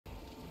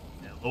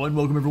Hello and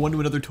welcome everyone to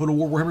another Total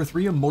War Warhammer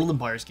 3 Immortal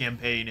Empires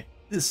campaign.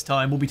 This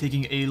time we'll be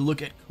taking a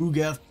look at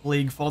Kugath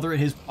Plaguefather and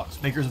his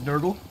Poxmakers of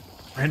Nurgle.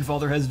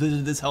 Grandfather has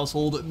visited this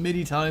household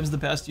many times the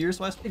past year,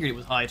 so I figured it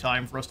was high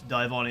time for us to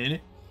dive on in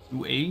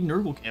to a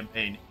Nurgle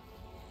campaign.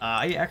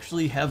 I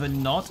actually have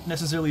not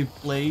necessarily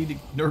played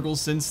Nurgle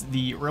since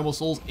the Realm of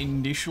Souls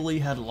initially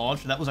had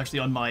launched. That was actually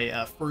on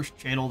my first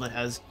channel that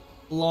has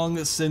long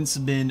since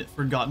been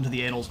forgotten to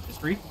the annals of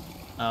history.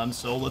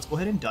 So let's go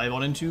ahead and dive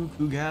on into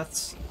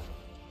Kugath's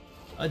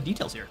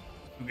details here.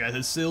 Kugath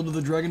has sailed to the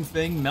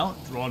Dragonfang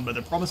Mount, drawn by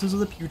the promises of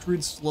the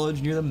putrid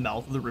sludge near the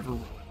mouth of the River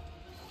Ruin.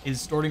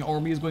 His starting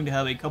army is going to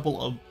have a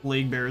couple of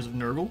Plague Bearers of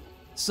Nurgle,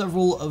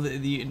 several of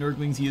the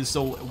Nurglings he is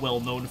so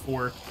well known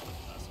for,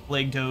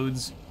 Plague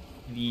Toads,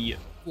 the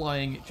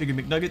Flying Chicken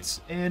McNuggets,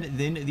 and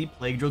then the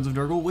Plague Drones of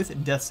Nurgle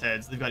with Death's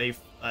Heads. They've got a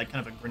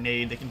kind of a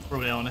grenade they can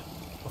throw down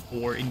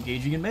before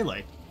engaging in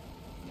melee.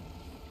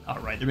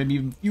 Alright, there may be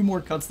a few more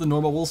cuts than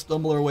normal. We'll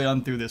stumble our way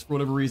on through this. For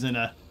whatever reason,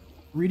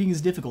 reading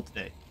is difficult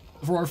today.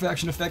 For our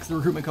faction effects, the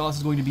recruitment cost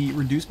is going to be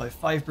reduced by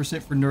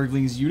 5% for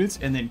Nurglings units,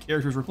 and then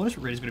characters'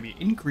 replenishment rate is going to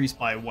be increased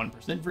by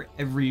 1% for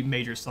every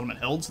major settlement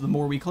held. So the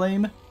more we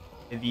claim,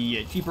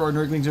 the cheaper our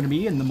Nurglings are going to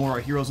be, and the more our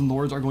heroes and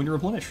lords are going to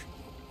replenish.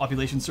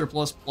 Population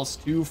surplus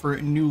 +2 for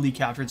newly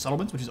captured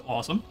settlements, which is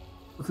awesome.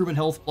 Recruitment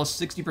health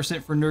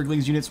 +60% for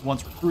Nurglings units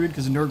once recruited,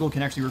 because Nurgle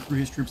can actually recruit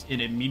his troops in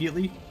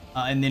immediately,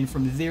 and then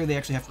from there they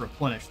actually have to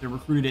replenish. They're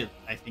recruited at,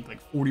 I think, like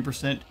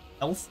 40%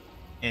 health,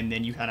 and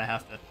then you kind of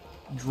have to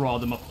draw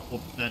them up to full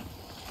percent.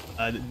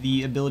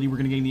 The ability, we're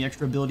going to gain the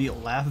extra ability,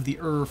 Laugh of the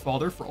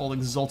Father, for all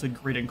Exalted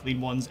Great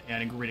Unclean Ones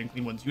and Great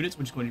Unclean Ones units,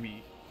 which is going to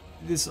be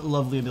this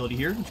lovely ability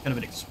here, which is kind of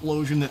an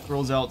explosion that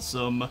throws out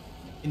some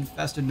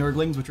infested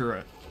Nurglings, which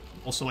are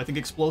also, I think,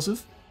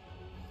 explosive.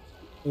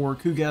 For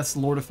Kugath's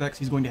Lord effects,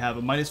 he's going to have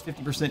a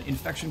 -50%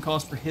 infection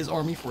cost for his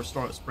army for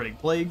spreading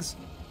plagues,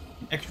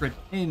 an extra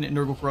 10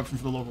 Nurgle corruption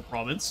for the local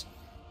province,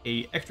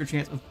 a extra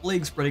chance of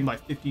plague spreading by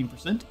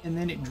 15%, and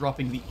then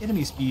dropping the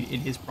enemy speed in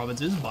his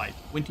provinces by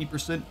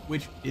 20%,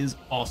 which is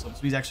awesome.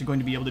 So he's actually going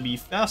to be able to be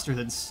faster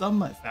than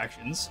some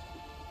factions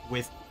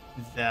with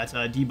that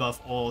debuff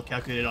all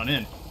calculated on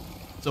in.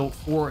 So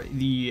for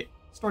the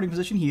starting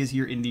position, he is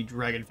here in the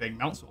Dragonfang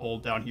Mount, so all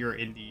down here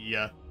in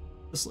the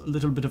this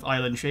little bit of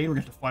island chain. We're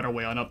going to have to fight our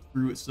way on up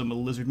through some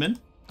lizardmen.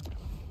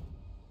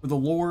 For the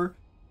lore,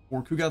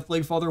 for Kugath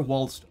Plaguefather,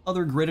 whilst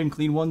other Great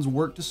Unclean Ones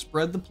work to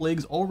spread the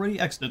plagues already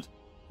extant,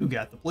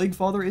 Kugath the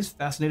Plaguefather is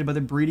fascinated by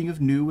the breeding of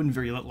new and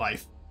virulent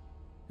life.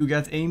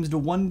 Kugath aims to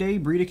one day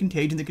breed a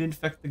contagion that can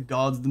infect the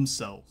gods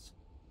themselves.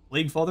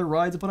 Plaguefather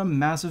rides upon a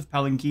massive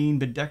palanquin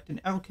bedecked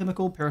in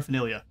alchemical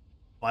paraphernalia,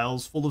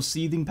 vials full of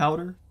seething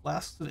powder,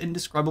 flasks of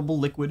indescribable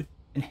liquid,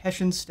 and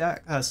Hessian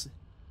sacks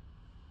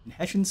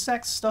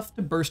stuffed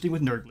to bursting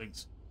with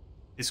Nurglings.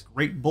 This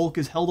great bulk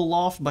is held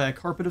aloft by a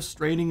carpet of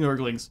straining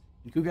Nurglings,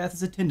 and Kugath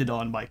is attended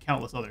on by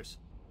countless others,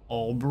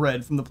 all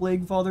bred from the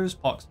Plaguefather's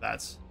pox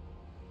vats.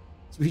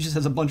 So he just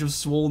has a bunch of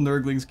swole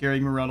Nurglings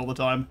carrying him around all the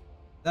time.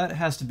 That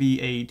has to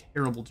be a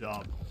terrible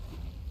job.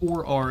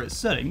 For our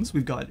settings,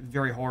 we've got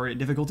very hard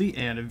difficulty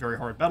and a very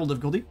hard battle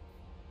difficulty,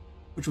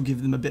 which will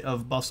give them a bit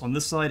of buffs on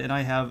this side, and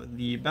I have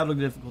the battle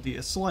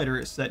difficulty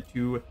slider set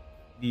to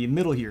the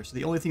middle here. So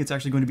the only thing it's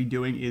actually going to be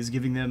doing is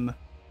giving them,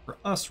 for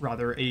us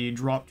rather, a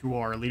drop to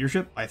our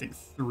leadership, I think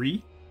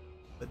 3.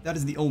 But that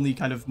is the only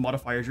kind of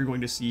modifiers you're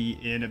going to see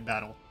in a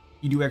battle.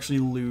 You do actually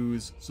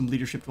lose some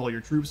leadership to all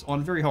your troops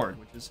on very hard,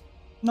 which is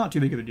not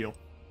too big of a deal.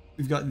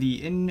 We've got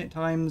the end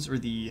times, or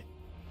the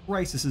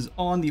crises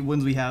on. The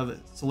ones we have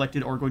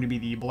selected are going to be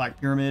the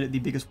Black Pyramid, the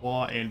Biggest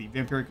Wall, and the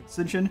Vampiric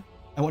Ascension.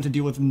 I want to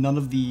deal with none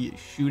of the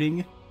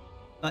shooting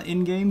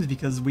in games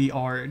because we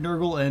are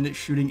Nurgle and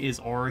shooting is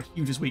our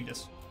hugest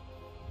weakness.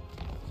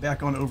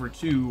 Back on over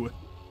to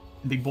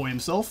the big boy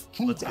himself.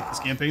 Let's get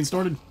this campaign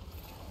started.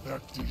 The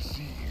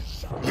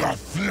disease, the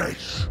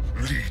flesh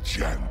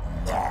legion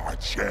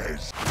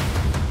marches.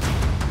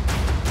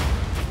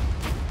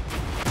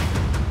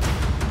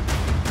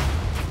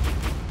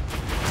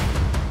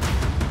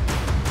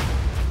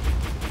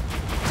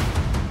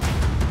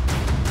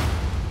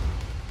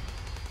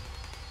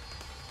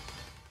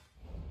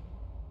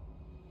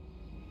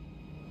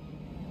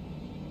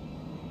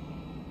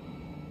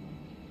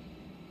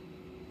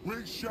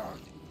 We shall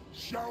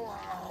shower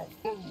our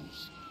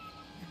foes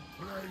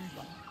in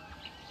plague,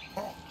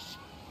 pox,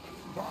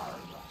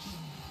 violence,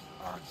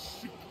 and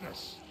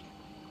sickness.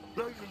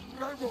 Then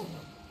level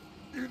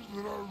them into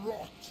the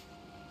rot.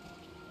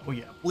 Oh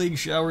yeah, plague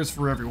showers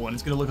for everyone.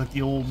 It's gonna look like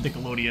the old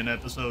Nickelodeon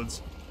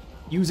episodes.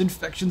 Use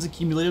infections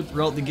accumulated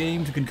throughout the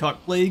game to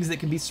concoct plagues that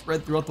can be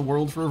spread throughout the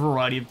world for a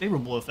variety of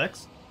favorable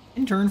effects,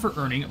 in turn for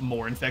earning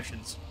more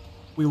infections.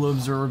 We will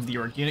observe the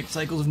organic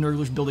cycles of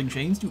Nurglish building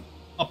chains to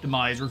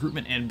optimize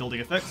recruitment and building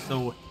effects,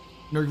 so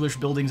Nurglish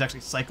buildings actually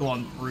cycle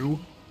on through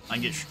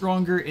and get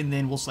stronger, and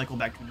then we'll cycle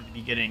back to the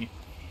beginning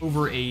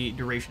over a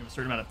duration of a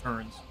certain amount of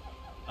turns.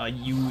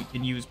 You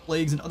can use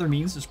plagues and other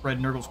means to spread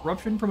Nurgle's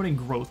corruption, promoting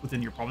growth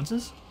within your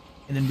provinces.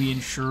 and then we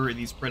ensure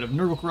the spread of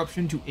Nurgle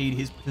corruption to aid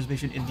his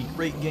participation in the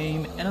Great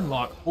Game and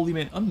unlock Holy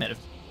Man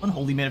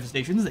unholy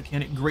manifestations that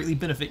can greatly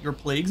benefit your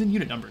plagues and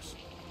unit numbers.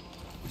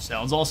 Which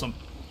sounds awesome.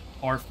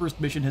 Our first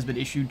mission has been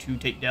issued to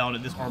take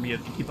down this army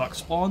of Inkypox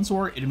spawns, so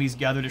our enemies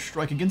gather to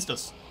strike against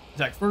us.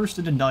 Attack first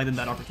and deny them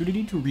that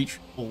opportunity to reach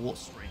full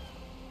strength.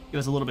 Give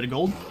us a little bit of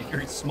gold, a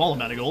very small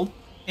amount of gold,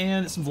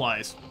 and some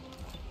flies.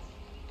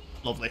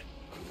 Lovely.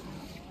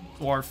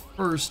 So our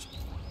first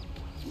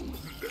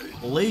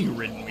plague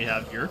ridden we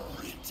have here,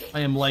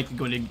 I am likely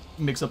going to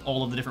mix up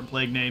all of the different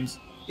plague names,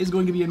 is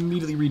going to be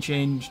immediately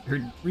renamed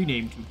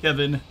to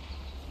Kevin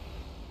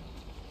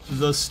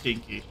the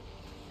Stinky.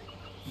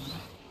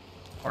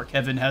 Our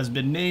Kevin has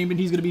been named, and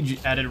he's going to be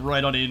added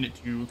right on in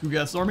to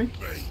Kugath's army.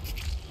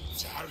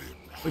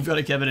 We've got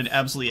a Kevin in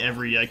absolutely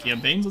every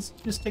campaign. Let's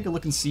just take a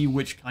look and see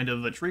which kind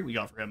of a trait we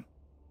got for him.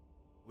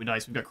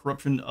 Nice. We've got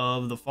Corruption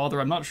of the Father.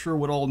 I'm not sure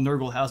what all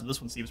Nurgle has, but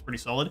this one seems pretty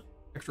solid.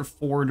 Extra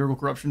 4 Nurgle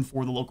Corruption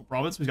for the local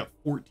province. We've got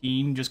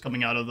 14 just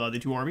coming out of the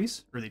 2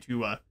 armies, or the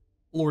 2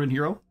 Lord and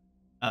Hero.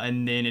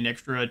 And then an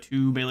extra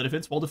 2 melee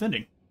defense while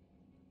defending,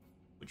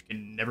 which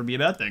can never be a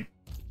bad thing.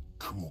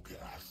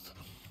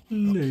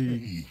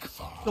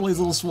 All these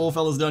little small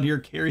fellas down here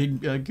carrying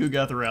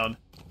Kugath around.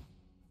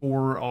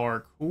 For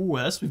our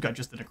quest, we've got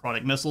just the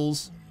necrotic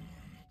missiles.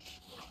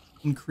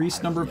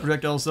 Increased number of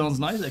projectiles sounds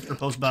nice. Extra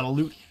post-battle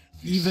loot.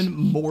 Even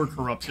more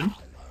corruption.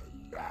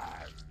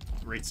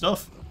 Great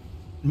stuff.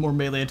 More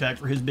melee attack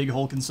for his big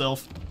Hulk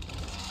himself.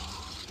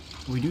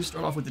 We do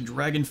start off with the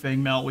Dragon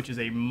Fang mount, which is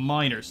a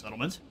minor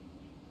settlement.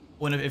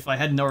 If I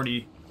hadn't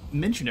already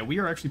mentioned it, we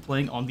are actually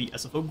playing on the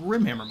SFO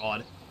Grimmhammer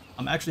mod.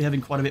 I'm actually having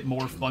quite a bit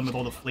more fun with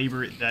all the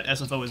flavor that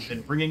SFO has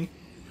been bringing.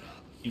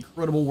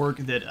 Incredible work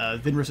that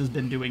Vinrus has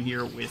been doing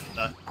here with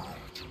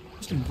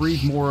just to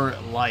breathe more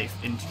life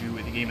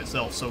into the game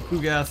itself. So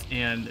Kugath,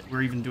 and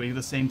we're even doing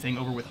the same thing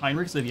over with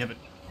Heinrich, so if you haven't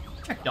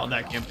checked out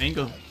that campaign,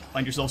 go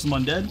find yourself some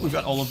undead. We've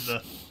got all of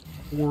the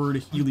Horde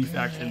Healy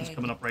factions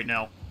coming up right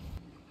now.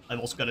 I've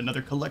also got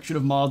another collection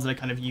of mods that I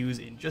kind of use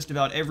in just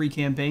about every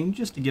campaign,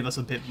 just to give us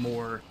a bit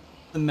more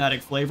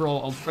thematic flavor.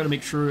 I'll try to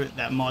make sure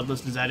that mod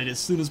list is added as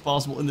soon as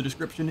possible in the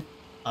description.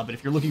 But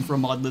if you're looking for a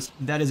mod list,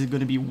 that is going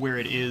to be where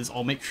it is.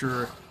 I'll make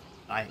sure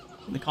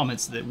in the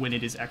comments that when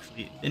it is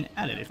actually been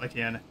added, if I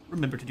can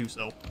remember to do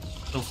so.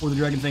 So for the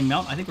Dragon Fang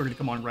mount, I think we're going to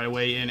come on right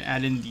away and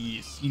add in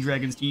the Sea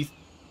Dragon's Teeth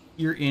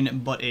here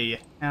in but a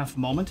half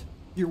moment.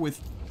 Here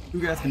with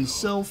Kugath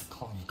himself.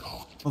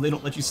 Well, they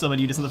don't let you summon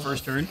units in the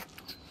first turn.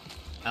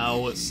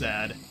 How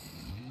sad.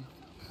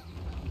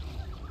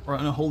 Our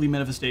unholy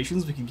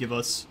manifestations, we can give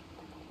us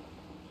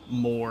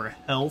more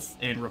health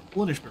and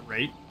replenishment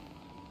rate,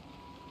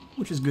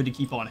 which is good to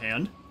keep on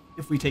hand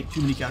if we take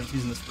too many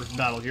casualties in this first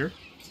battle here.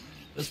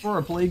 As for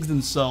our plagues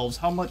themselves,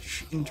 how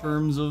much in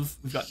terms of...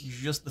 We've got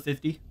just the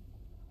 50.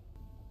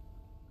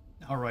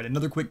 Alright,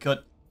 another quick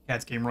cut.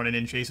 Cats came running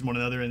in, chasing one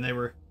another, and they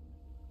were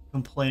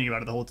complaining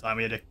about it the whole time.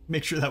 We had to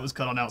make sure that was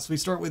cut on out. So we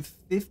start with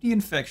 50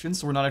 infections,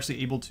 so we're not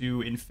actually able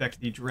to infect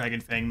the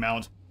Dragon Fang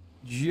mount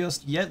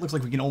just yet. Looks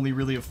like we can only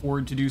really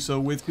afford to do so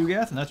with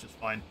Kugath, and that's just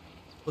fine.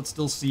 Let's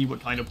still see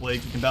what kind of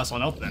plague we can pass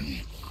on out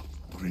then.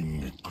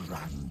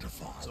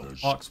 So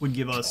Pox would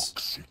give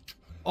us...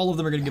 All of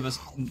them are going to give us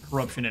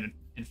corruption and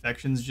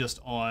infections just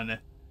on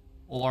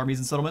all armies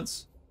and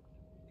settlements.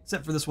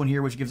 Except for this one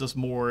here, which gives us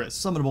more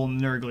summonable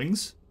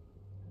Nurglings,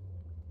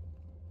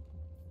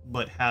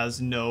 but has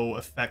no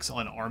effects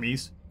on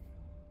armies.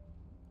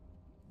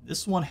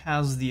 This one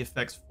has the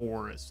effects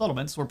for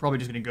settlements, so we're probably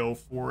just going to go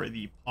for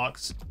the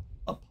Pox.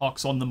 A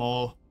Pox on them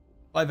all.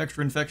 5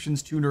 extra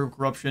infections, 2 Nurgle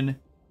corruption,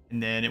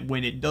 and then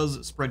when it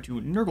does spread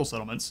to Nurgle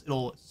settlements,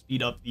 it'll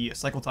speed up the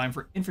cycle time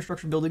for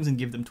infrastructure buildings and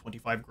give them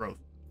 25 growth.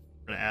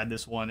 We're going to add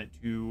this one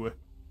to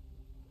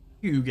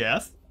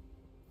Kugath.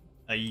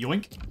 A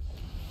yoink.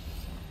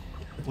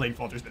 The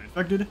Plaguefather's been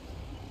infected.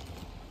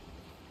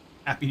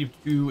 Happy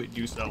to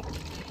do so.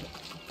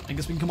 I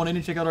guess we can come on in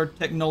and check out our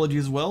technology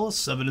as well.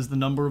 7 is the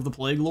number of the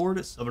Plague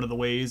Lord. 7 are the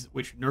ways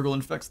which Nurgle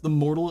infects the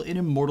mortal and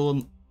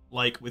immortal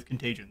alike with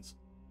contagions.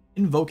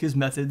 Invoke his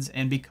methods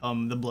and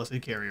become the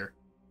Blessed Carrier.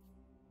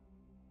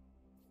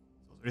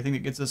 So is there anything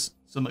that gets us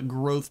some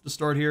growth to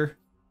start here?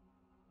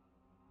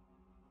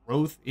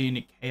 Growth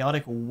in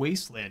chaotic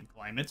wasteland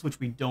climates, which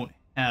we don't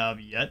have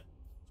yet.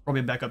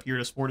 Probably back up here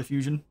to Spore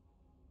Diffusion.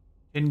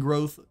 10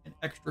 growth and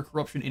extra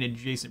corruption in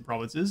adjacent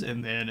provinces,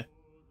 and then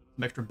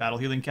some extra battle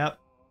healing cap.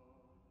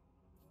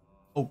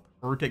 Oh,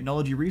 per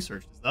technology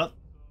research, is that?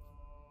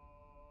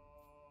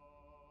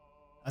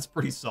 That's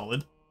pretty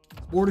solid.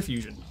 Spore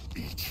Diffusion.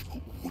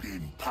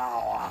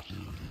 Well,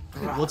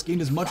 let's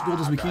gain as much gold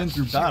as we can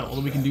through battle,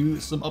 and we can do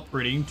some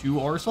upgrading to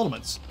our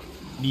settlements.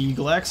 Need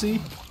Galaxy?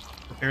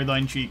 Prepare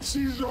thine cheeks.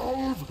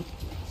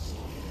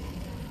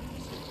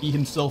 He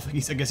himself,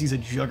 I guess he's a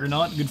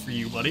juggernaut. Good for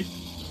you, buddy.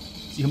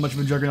 See how much of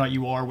a juggernaut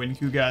you are when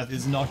Kugath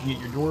is knocking at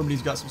your door, but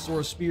he's got some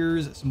Saurus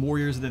Spears, some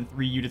Warriors, and then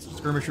 3 units of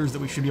Skirmishers that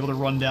we should be able to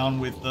run down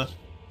with the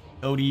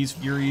Toadies,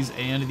 Furies,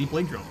 and the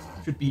Plague Drones.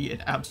 Should be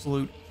an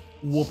absolute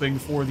whooping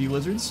for the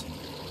Lizards.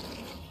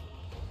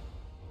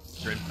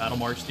 They're in Battle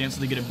March stance,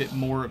 so they get a bit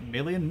more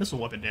melee and missile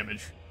weapon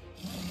damage.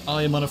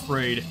 I am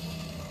unafraid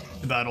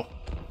to battle.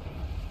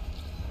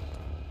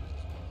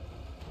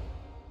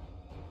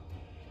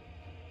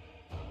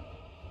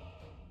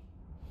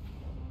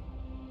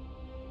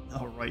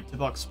 Right,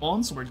 Tibok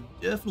spawns, so we're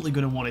definitely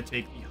going to want to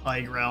take the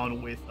high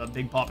ground with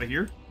Big Papa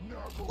here.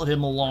 Let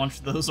him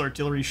launch those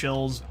artillery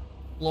shells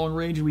long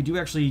range, and we do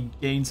actually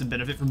gain some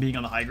benefit from being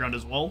on the high ground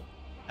as well,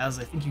 as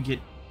I think you get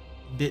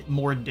a bit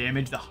more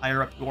damage the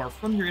higher up you are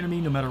from your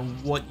enemy, no matter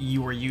what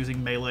you are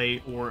using,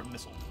 melee or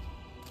missile.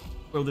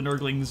 Throw the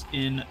Nurglings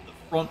in the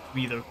front to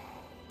be the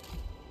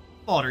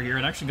fodder here,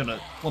 and actually going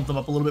to clump them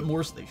up a little bit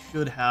more, so they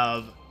should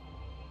have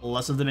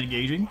less of them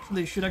engaging. So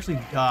they should actually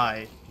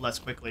die less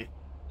quickly,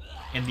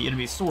 and the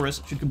enemy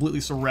Saurus should completely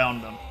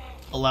surround them,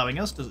 allowing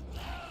us to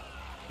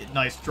get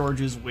nice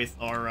charges with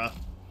our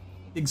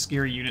big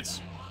scary units.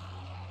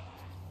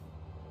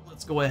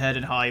 Let's go ahead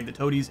and hide the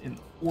toadies in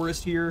the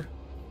forest here.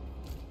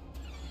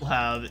 We'll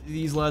have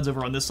these lads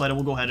over on this side, and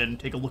we'll go ahead and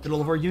take a look at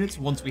all of our units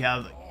once we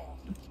have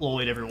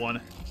deployed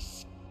everyone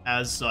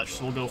as such.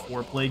 So we'll go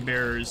for Plague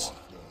Bearers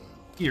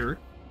here.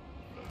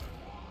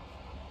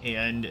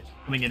 And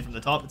coming in from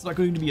the top, it's not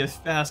going to be a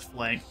fast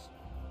flank,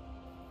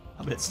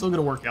 but it's still going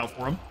to work out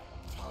for them.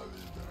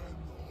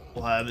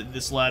 We'll have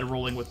this lad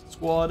rolling with the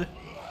squad.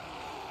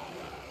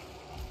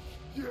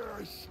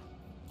 Yes.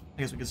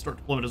 I guess we can start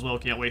deployment as well,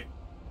 can't we?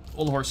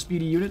 All of our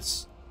speedy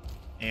units,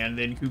 and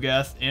then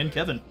Kugath and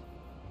Kevin.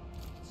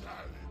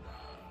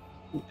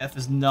 Ooh, F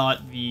is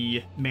not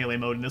the melee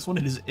mode in this one,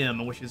 it is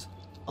M, which is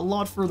a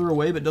lot further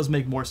away, but does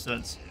make more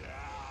sense.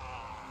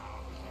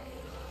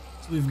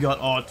 So we've got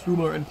our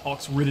tumor and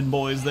pox-ridden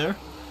boys there.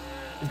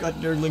 We've got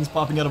nerdlings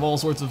popping out of all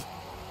sorts of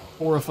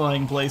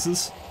horrifying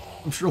places.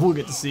 I'm sure we'll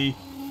get to see.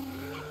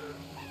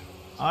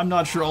 I'm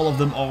not sure all of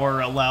them are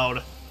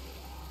allowed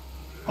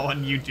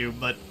on YouTube,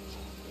 but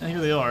here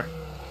they are.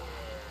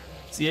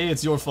 CA,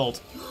 it's your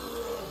fault.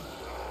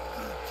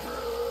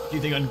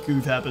 Anything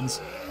uncouth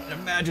happens. And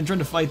imagine trying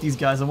to fight these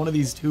guys and one of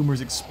these tumors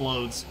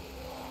explodes.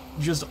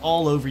 Just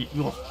all over you.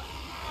 Ugh.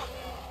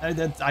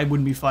 I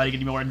wouldn't be fighting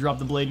anymore. I'd drop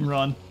the blade and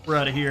run. We're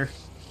out of here.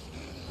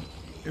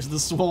 There's the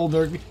swole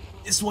Nurgle.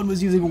 This one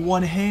was using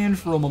one hand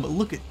for a moment.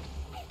 Look at...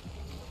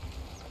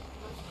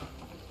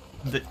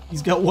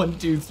 He's got one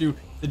tooth through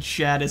the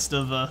chattest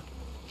of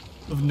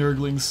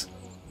Nurglings.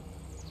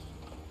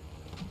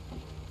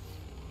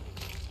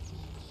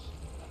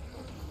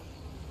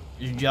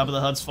 Here's Jabba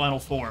the Hutt's final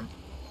form.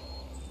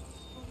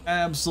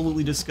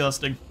 Absolutely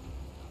disgusting.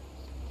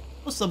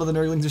 Well, some of the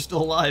Nurglings are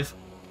still alive.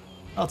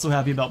 Not so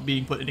happy about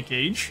being put in a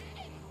cage.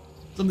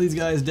 Some of these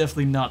guys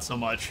definitely not so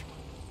much.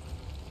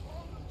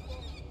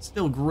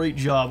 Still great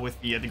job with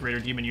the Greater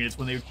Demon units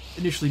when they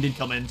initially did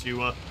come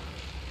into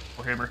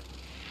Warhammer.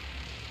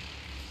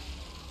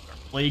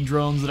 Plague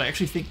drones that I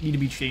actually think need to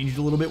be changed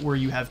a little bit, where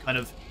you have kind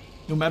of,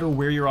 no matter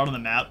where you're on the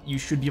map, you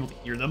should be able to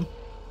hear them.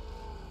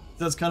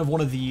 That's kind of one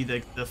of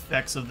the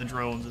effects of the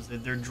drones, is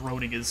that their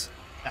droning is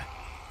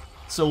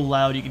so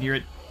loud you can hear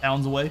it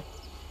pounds away.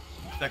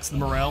 Affects the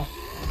morale.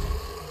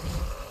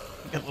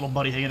 Got little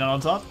buddy hanging out on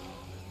top.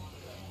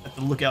 At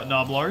the lookout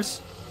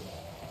Noblars.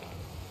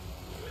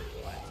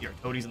 See our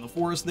toadies in the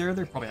forest there.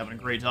 They're probably having a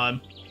great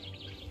time.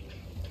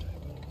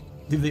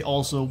 I think they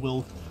also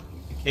will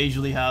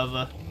occasionally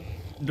have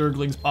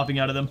Nurglings popping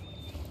out of them.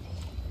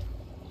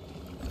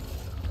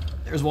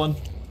 There's one.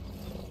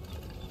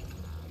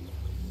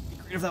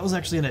 If that was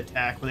actually an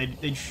attack where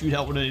they'd shoot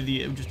out one of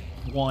the just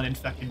one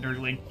infected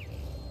Nurgling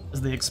as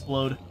they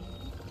explode.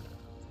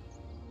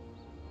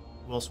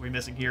 Who else are we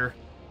missing here?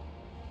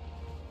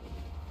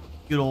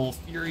 Good old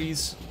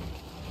Furies.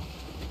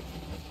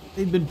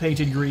 They've been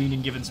painted green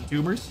and given some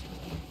tumors.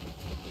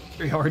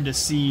 Very hard to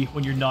see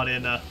when you're not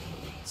in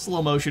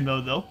slow motion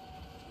mode though.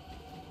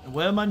 And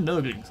where are my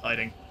Nurglings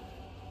hiding?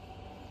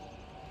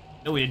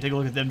 No, we didn't take a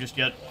look at them just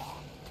yet.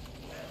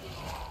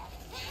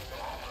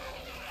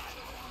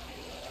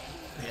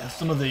 Yeah,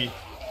 some of the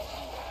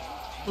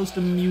most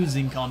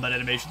amusing combat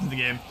animations in the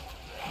game.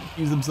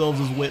 Use themselves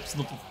as whips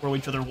and they'll throw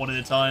each other one at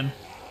a time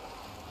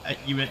at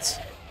units.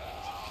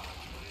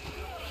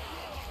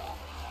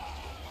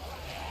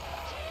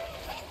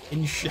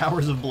 In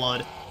showers of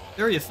blood.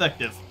 Very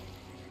effective.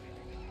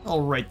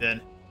 Alright then.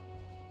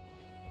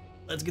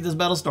 Let's get this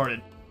battle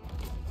started.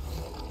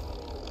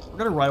 We're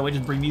gonna right away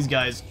just bring these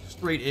guys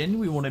straight in.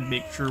 We want to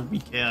make sure we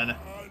can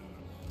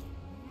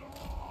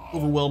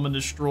overwhelm and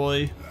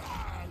destroy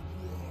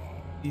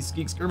these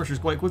Skeek skirmishers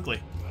quite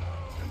quickly.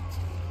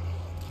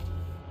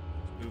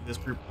 Move this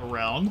group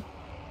around.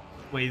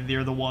 That way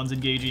they're the ones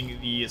engaging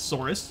the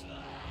Saurus.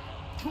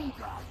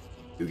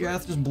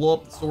 Kugath, just blow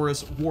up the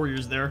Saurus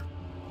warriors there.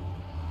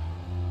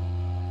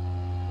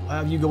 We'll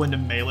have you go into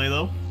melee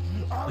though.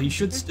 Well, he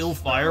should still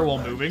fire while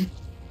moving.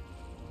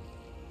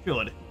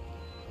 Should.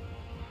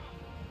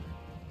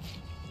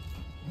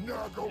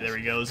 There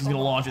he goes. He's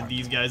gonna launch at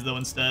these guys though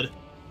instead.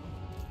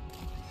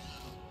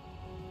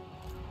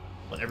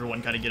 Let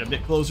everyone kind of get a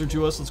bit closer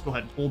to us. Let's go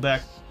ahead and pull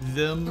back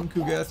them.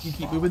 Kugath, you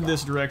keep moving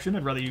this direction.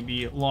 I'd rather you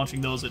be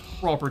launching those at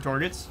proper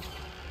targets.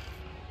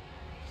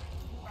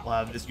 We'll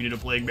have this unit of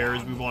Plague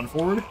Bearers move on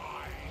forward.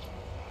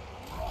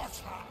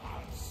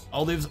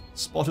 Oh, they've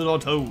spotted our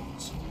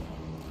toes.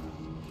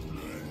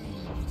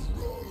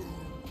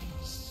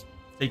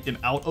 Take them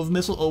out of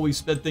missile. Oh, we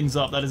sped things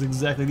up. That is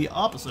exactly the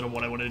opposite of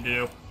what I wanted to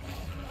do.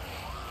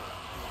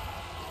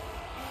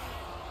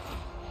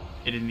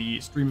 Get in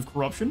the stream of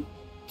corruption.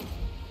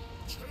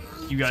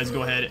 You guys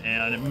go ahead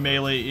and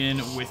melee in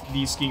with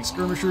the skink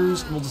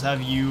skirmishers, and we'll just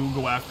have you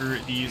go after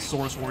the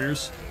Saurus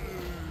warriors.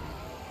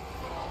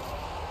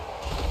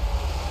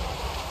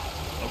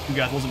 Oh,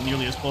 Kugath wasn't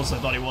nearly as close as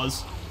I thought he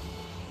was.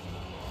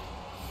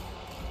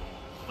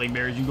 Plague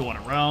Bears, you go on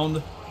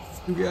around.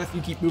 Kugath,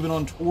 you keep moving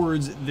on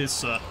towards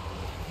this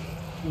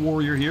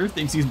warrior here.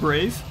 Thinks he's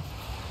brave.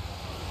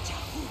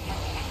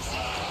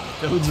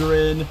 Toads are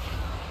in.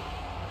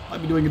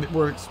 Might be doing a bit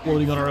more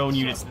exploding on our own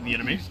units than the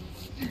enemy.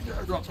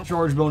 Drop the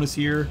charge bonus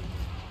here.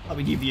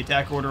 Probably keep the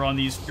attack order on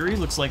these Furies.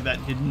 Looks like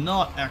that did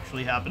not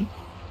actually happen.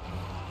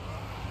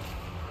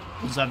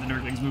 We'll just have the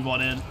Nurglings move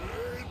on in.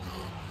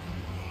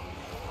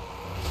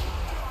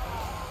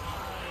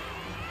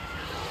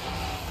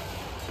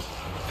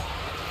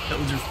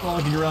 Toads are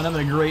frolicking around,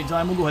 having a great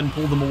time. We'll go ahead and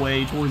pull them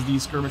away towards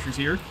these skirmishers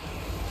here.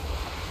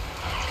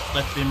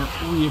 Let them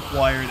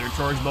reacquire their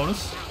charge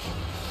bonus.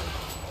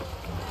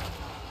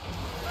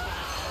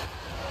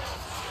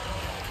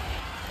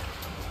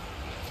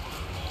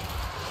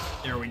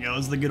 There we go.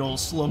 This is the good old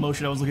slow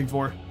motion I was looking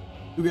for.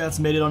 Kugath's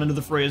made it on into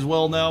the fray as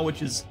well now,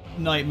 which is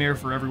nightmare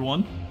for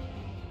everyone.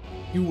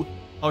 You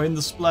are in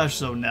the splash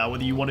zone now,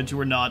 whether you wanted to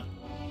or not.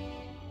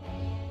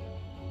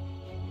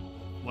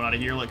 One out of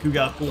here, let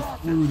Kugath pull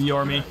through the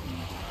army.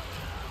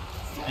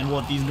 And we'll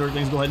let these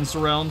Nurglings go ahead and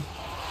surround.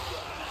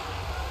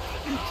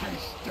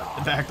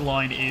 The back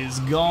line is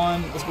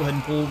gone. Let's go ahead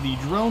and pull the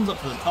drones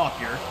up to the top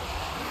here.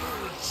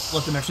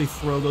 Let them actually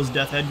throw those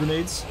death head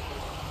grenades.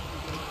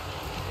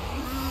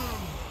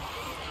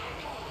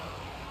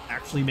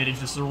 Actually managed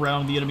to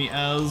surround the enemy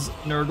as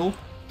Nurgle.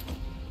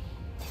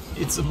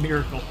 It's a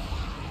miracle.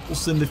 We'll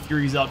send the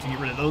Furies out to get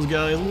rid of those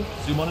guys. We'll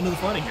zoom on into the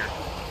fighting here.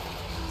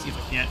 See if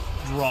I can't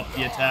drop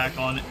the attack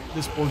on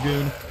this poor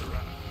goon.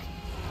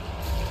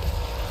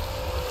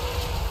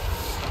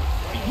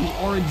 You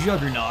are a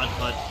juggernaut,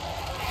 but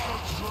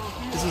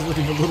this is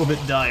looking a little bit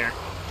dire.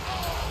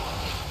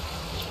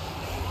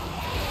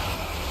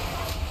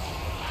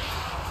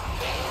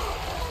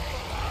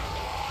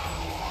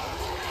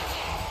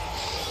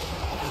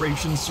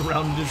 Operation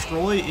Surround and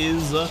Destroy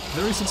is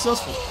very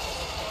successful.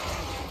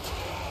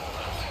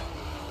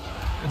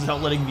 Turns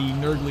out letting the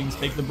Nurglings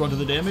take the brunt of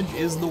the damage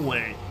is the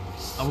way.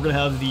 Now we're going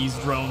to have these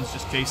drones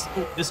just chase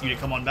this unit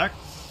come on back.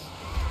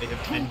 They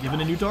have been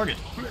given a new target.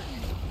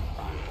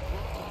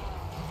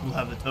 We'll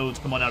have the Toads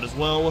come on out as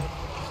well.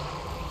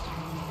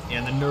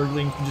 And the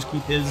Nurgling can just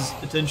keep his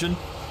attention.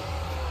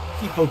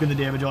 Keep poking the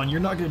damage on. You're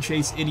not going to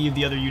chase any of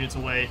the other units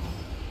away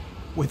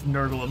with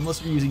Nurgle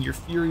unless you're using your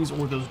Furies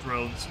or those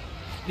drones.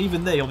 And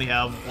even they only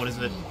have, what is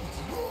it?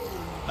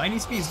 90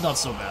 speed's not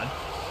so bad.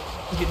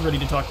 I'm getting ready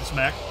to talk to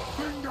smack.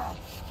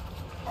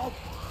 Go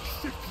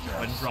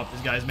ahead and drop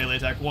this guy's melee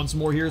attack once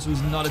more here, so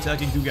he's not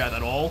attacking Kugath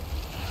at all.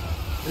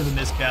 Bit of a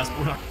miscast, but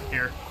we're not going to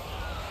care.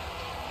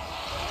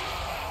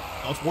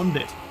 That's one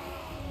bit.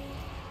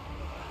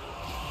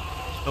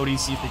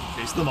 Toadies see if they can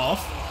chase them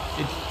off.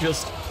 It's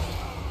just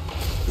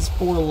this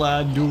poor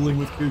lad dueling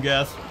with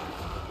Kugath.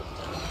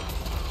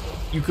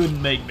 You couldn't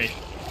make me.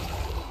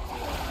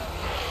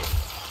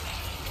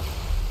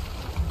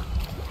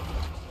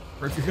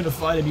 Or if you're gonna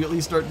fight him, you at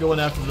least start going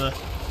after the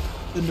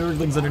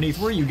Nurglings underneath.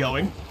 Where are you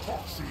going?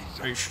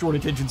 Very short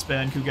attention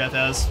span Kugath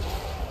has.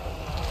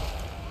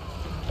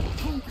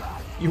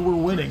 You were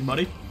winning,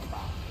 buddy.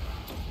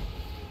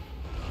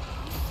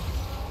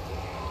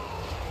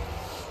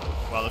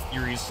 While the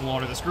Furies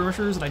slaughter the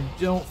skirmishers, and I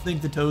don't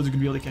think the Toads are gonna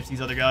be able to catch these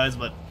other guys,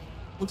 but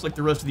looks like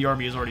the rest of the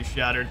army is already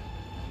shattered.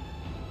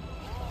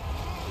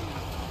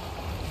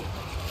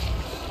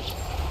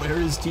 Where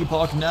is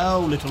Teapot now,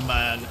 little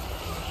man?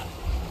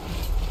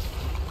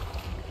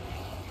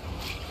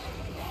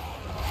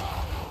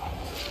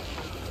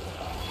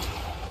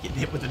 Getting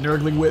hit with the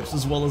Nurgling whips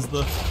as well as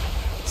the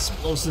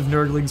explosive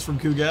Nurglings from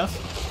Kugath.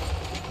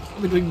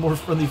 Probably doing more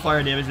friendly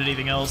fire damage than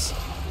anything else.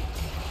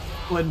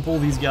 Go ahead and pull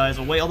these guys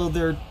away, although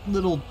their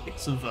little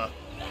ticks of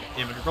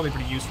damage are probably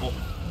pretty useful.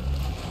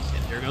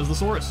 And there goes the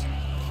Saurus.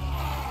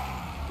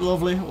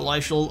 Lovely. Well, I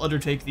shall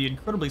undertake the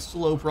incredibly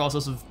slow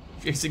process of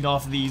chasing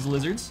off these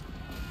lizards.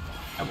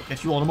 I will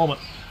catch you all in a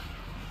moment.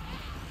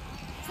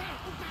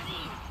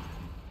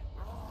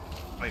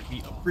 Right,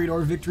 we upgrade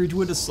our victory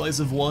to a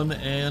decisive one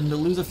and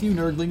lose a few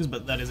Nurglings,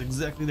 but that is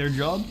exactly their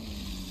job.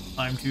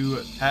 Time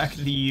to pack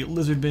the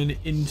lizardmen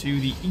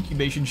into the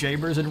incubation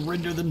chambers and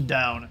render them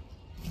down.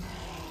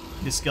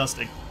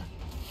 Disgusting.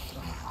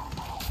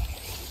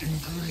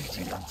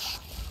 Ingredients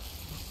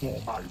for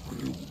my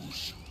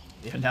brews.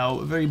 They are now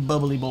very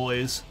bubbly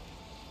boys.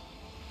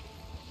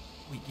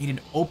 We gained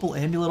an Opal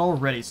Amulet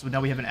already, so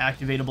now we have an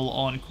activatable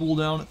on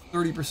cooldown,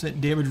 30%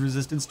 damage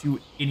resistance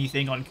to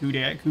anything on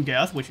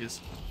Kugath, which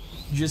is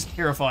just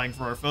terrifying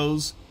for our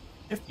foes.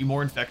 A few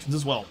more infections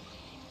as well.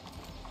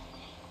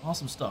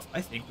 Awesome stuff.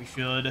 I think we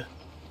should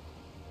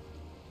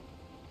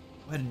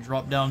go ahead and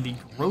drop down the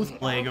Growth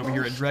Plague over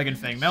here at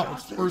Dragonfang Mount.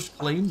 Let's first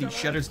claim the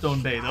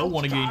Shatterstone Bay, though.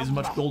 Want to gain as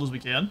much gold as we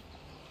can.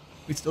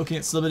 We still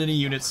can't summon any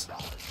units,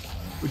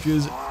 which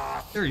is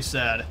very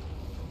sad.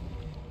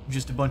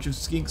 Just a bunch of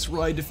skinks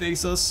ride to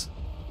face us.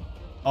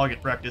 I'll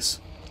get practice.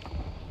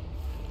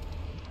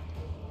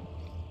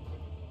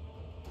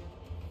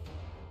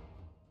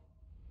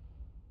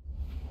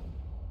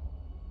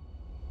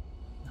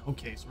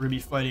 Okay, so we're going to be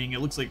fighting,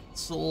 it looks like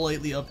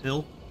slightly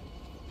uphill.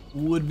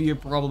 Would be a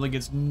problem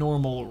against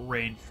normal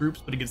ranged troops,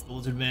 but against the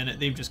Lizardmen,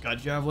 they've just got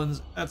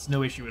javelins. That's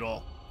no issue at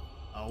all.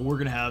 We're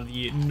going to have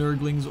the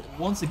Nurglings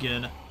once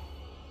again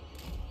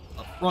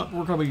up front.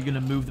 We're probably going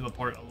to move them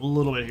apart a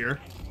little bit here.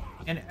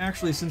 And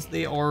actually, since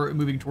they are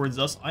moving towards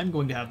us, I'm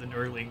going to have the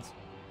Nurglings,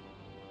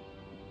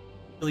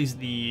 at least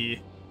the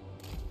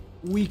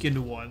weakened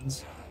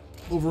ones,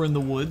 over in the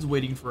woods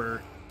waiting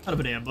for kind of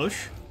an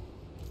ambush.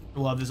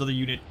 We'll have this other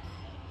unit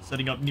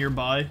setting up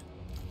nearby.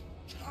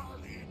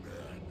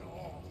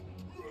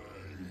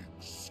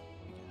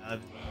 The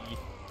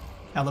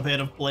Caliban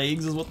of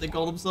Plagues is what they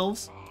call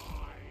themselves.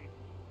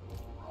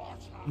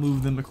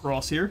 Move them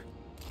across here.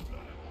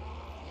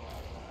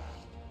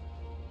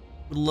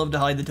 Would love to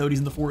hide the toadies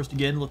in the forest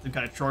again, let them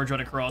kind of charge on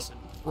across and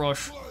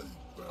crush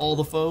all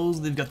the foes.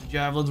 They've got the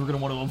javelins we're going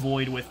to want to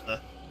avoid with the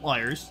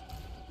flyers.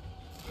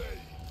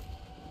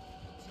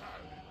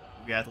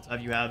 Yeah, let's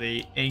have you have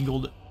a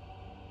angled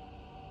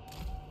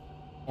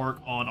arc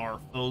on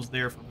our foes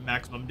there for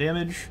maximum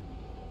damage.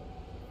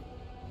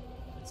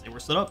 Let's say we're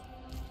set up.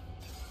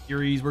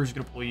 Furies, we're just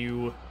going to pull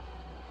you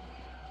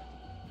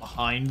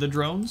behind the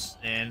drones,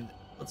 and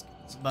let's get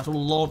this battle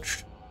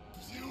launched.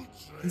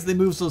 Since they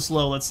move so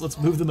slow, let's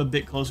move them a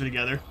bit closer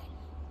together.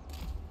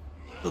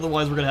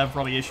 Otherwise, we're going to have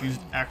probably issues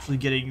actually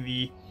getting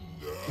the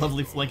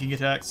lovely flanking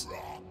attacks.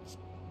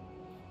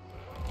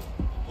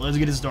 Let's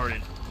get it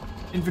started.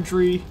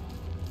 Infantry,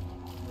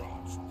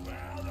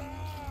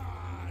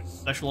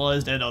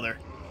 specialized, and other.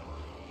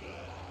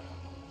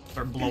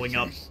 Start blowing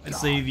up. I'd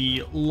say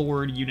the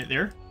Lord unit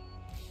there.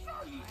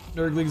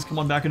 Nurglings, come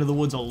on back into the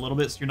woods a little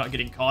bit so you're not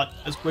getting caught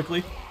as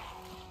quickly.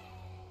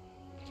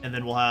 And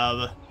then we'll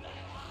have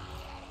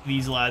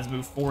these lads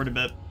move forward a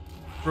bit.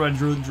 Try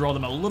to draw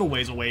them a little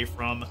ways away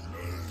from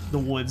the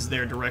woods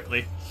there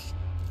directly.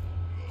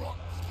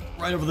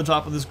 Right over the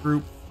top of this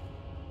group.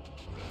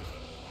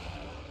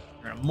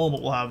 In a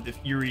moment we'll have the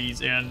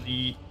Furies and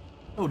the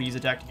Toadies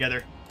attack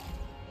together.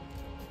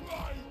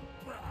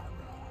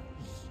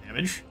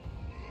 Damage.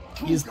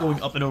 He is going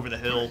up and over the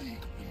hill,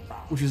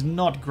 which is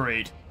not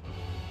great.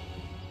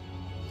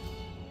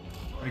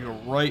 We're gonna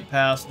go right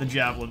past the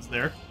javelins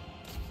there.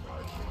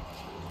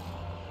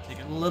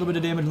 Take a little bit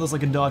of damage unless I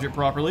can dodge it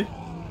properly.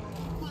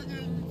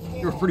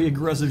 You're a pretty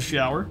aggressive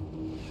shower.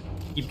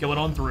 Keep going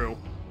on through.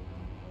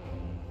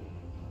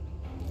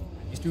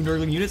 These two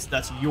Nurgling units,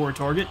 that's your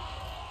target.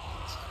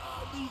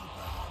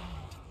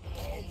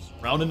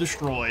 Surround and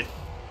destroy.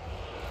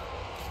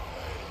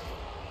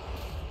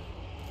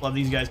 We'll have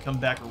these guys come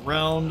back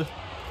around.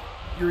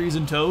 Furies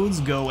and Toads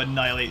go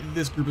annihilate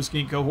this group of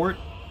skink cohort.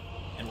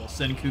 And we'll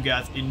send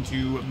Kugath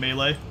into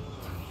melee.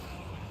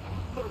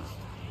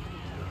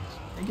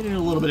 And getting a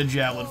little bit of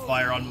javelin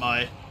fire on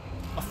my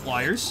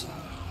flyers.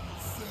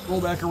 Roll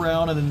back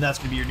around, and then that's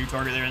going to be your new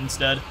target there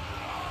instead.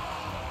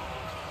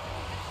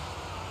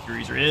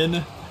 Furies are in.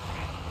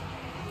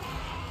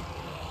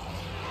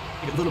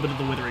 Take a little bit of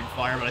the withering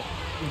fire, but I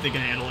think they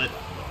can handle it.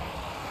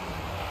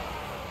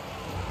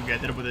 Kugath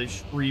hit up with a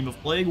stream of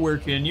plague. Where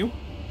can you?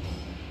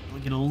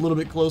 Get a little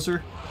bit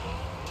closer.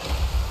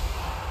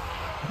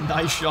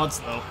 Nice shots,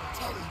 though.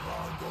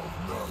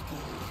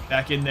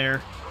 Back in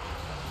there.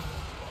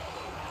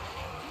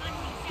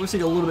 We're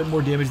taking a little bit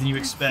more damage than you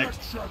expect.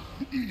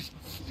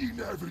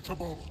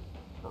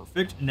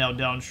 Perfect. And now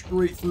down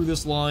straight through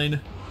this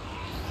line.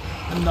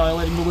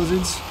 Annihilating the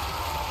lizards.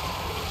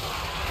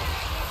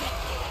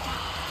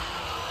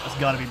 That's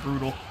gotta be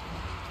brutal.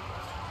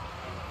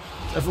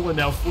 Everyone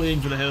now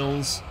fleeing for the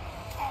hills.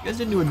 You guys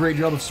didn't do a great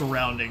job of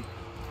surrounding.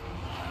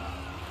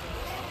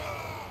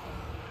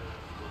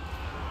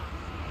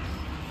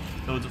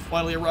 Toads have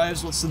finally arrived,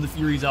 so let's send the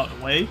Furies out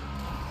and away.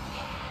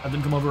 Have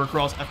them come over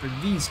across after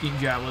these skink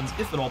javelins,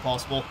 if at all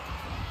possible.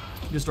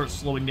 Just start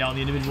slowing down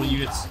the individual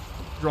units,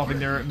 dropping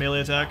their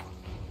melee attack.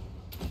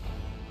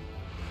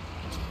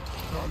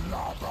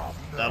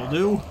 That'll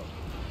do.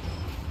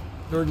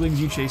 Nurglings,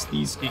 you chase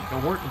these skink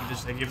cohort. We can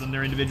just give them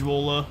their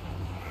individual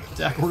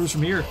attack orders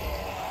from here.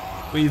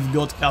 We've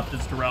got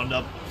captives to round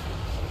up.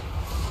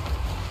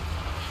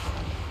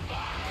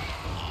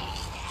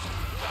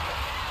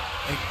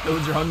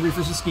 Toads are hungry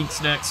for some skink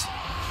snacks.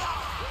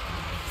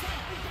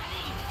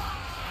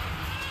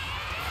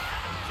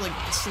 It's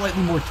like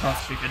slightly more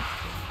tough chicken.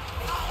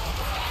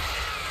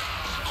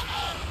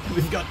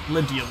 We've got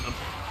plenty of them.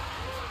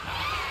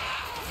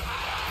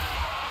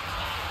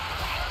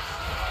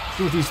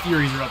 See what these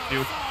Furies are up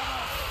to.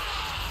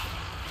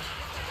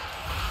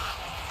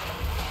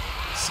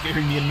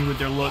 Scaring the enemy with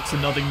their looks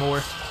and nothing more.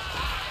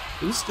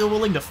 Who's still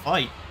willing to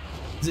fight?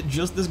 Is it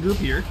just this group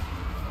here?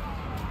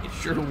 It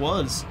sure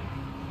was.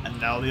 And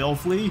Now they all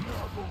flee.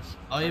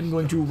 I am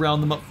going to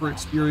round them up for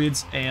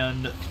experience,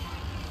 and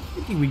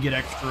thinking we get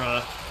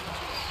extra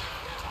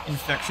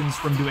infections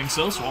from doing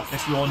so, so I'll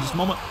catch you all in just a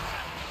moment.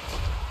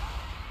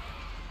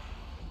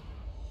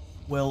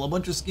 Well, a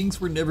bunch of skinks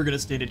were never going to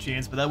stand a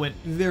chance, but that went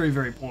very,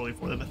 very poorly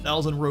for them.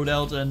 1,000 rode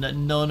out,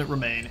 and none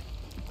remain.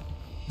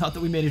 Not that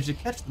we managed to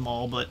catch them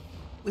all, but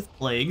with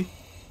Plague,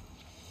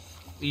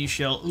 we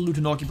shall loot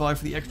and occupy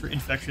for the extra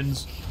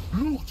infections,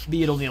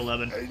 be it only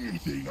 11.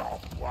 Anything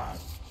of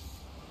worth.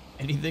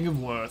 Anything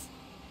of worth.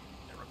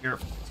 Repair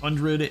for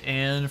 600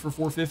 and for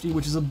 450,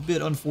 which is a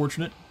bit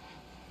unfortunate.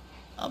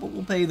 But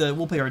we'll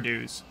pay our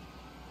dues.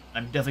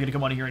 I'm definitely gonna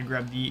come on here and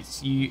grab the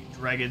Sea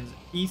Dragon's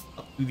Teeth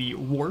up to the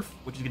wharf,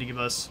 which is gonna give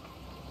us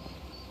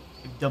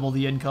like, double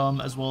the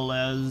income, as well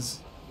as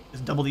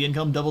just double the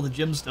income, double the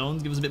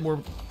gemstones, give us a bit more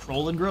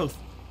control and growth.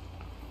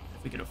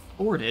 If we can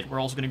afford it, we're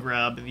also gonna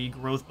grab the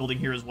growth building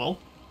here as well.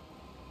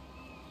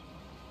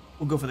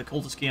 We'll go for the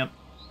cultist camp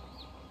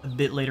a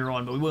bit later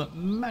on, but we want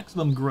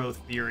maximum growth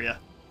for the area.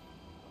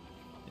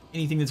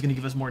 Anything that's gonna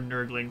give us more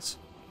nurglings.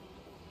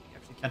 We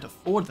actually can't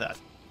afford that.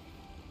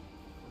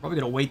 We're probably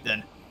gonna wait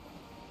then.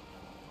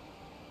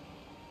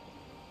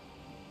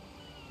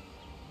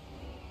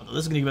 Although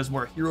this is going to give us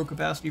more hero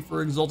capacity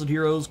for Exalted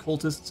Heroes,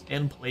 Cultists,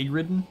 and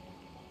Plague-Ridden.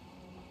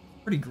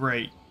 Pretty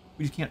great.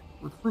 We just can't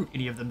recruit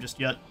any of them just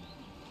yet.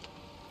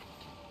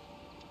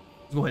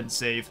 Let's go ahead and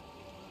save.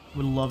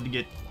 Would love to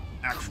get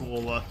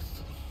actual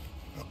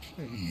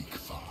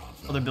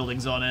other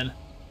buildings on in.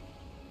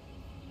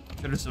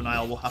 Shutterstone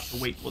Isle will have to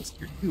wait till it's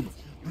tier 2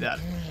 before we do that.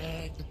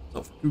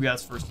 So for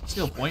Kugath's first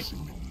skill point,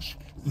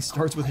 he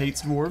starts with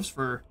Hates Dwarves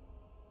for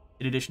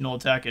an additional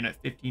attack and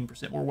at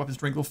 15% more weapon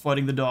strength while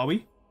fighting the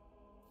Dawi.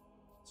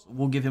 So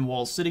we'll give him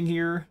while sitting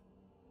here.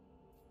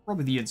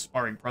 Probably the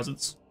Inspiring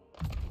Presence.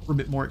 For a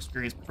bit more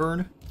experience per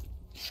turn.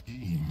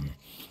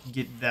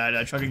 Get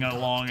that chugging on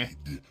along as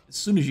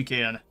soon as you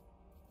can.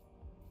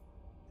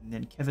 And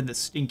then Kevin the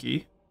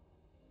Stinky.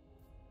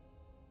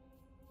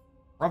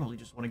 Probably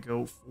just want to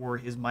go for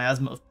his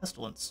Miasma of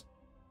Pestilence.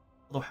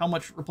 Although how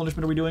much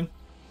replenishment are we doing?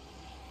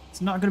 It's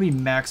not going to be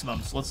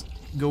maximum, so let's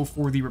go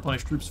for the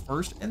replenished troops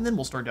first, and then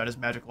we'll start down his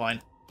magic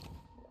line.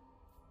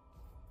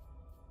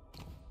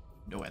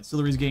 No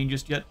ancillaries gained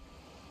just yet.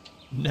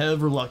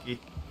 Never lucky.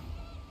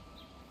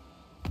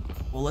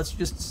 Well, let's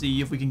just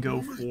see if we can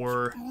go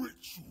for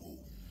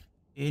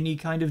any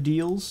kind of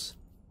deals.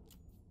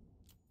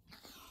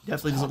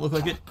 Definitely doesn't look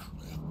like it.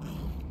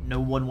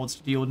 No one wants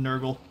to deal with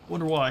Nurgle.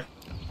 Wonder why.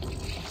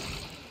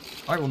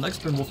 Alright, well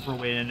next turn we'll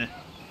throw in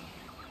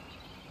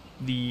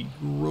the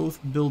growth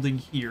building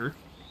here.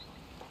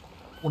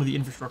 One of the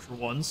infrastructure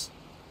ones.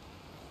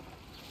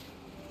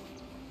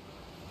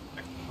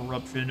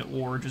 Corruption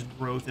or just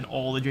growth in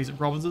all adjacent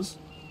provinces.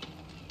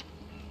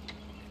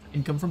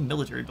 Income from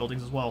military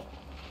buildings as well.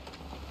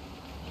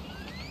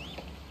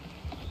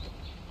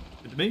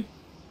 Good to me.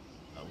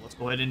 Let's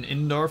go ahead and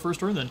end our first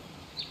turn then.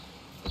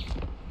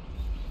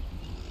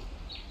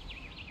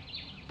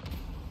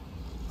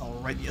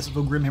 Alright, the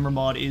SFO Grimmhammer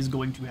mod is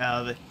going to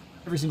have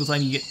every single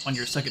time you get on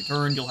your second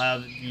turn, you'll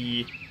have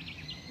the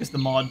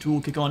mod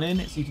tool kick on in,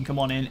 so you can come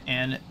on in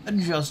and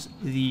adjust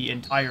the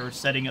entire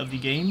setting of the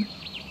game.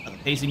 The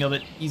pacing of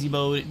it, easy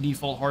mode,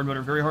 default hard mode,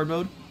 or very hard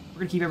mode. We're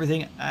going to keep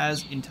everything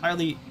as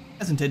entirely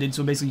as intended,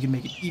 so basically you can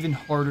make it even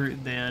harder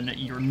than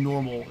your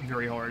normal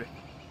very hard,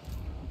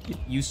 if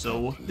you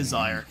so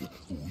desire.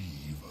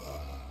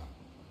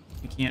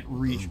 We can't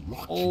reach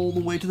all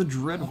the way to the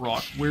Dread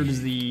Rock. Where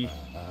does the...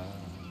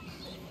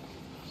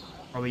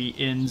 Probably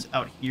ends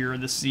out here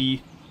in the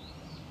sea,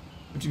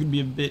 which is going to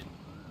be a bit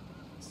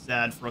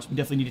sad for us. We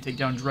definitely need to take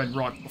down Dread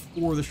Rock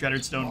before the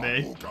Shattered Stone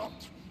Bay.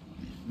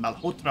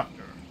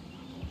 Malhotraptor.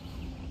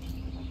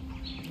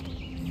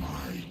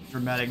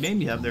 Dramatic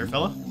name you have there,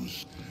 fella.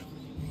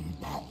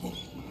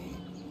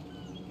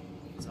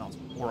 Sounds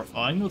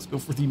horrifying. Let's go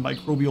for the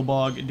Microbial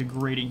Bog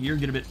degrading here.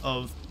 Get a bit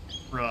of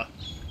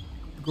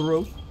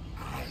growth.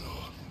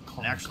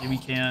 And actually, we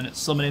can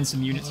summon in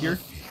some units here.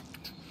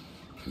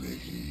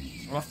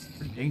 Rough,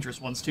 pretty dangerous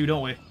ones too,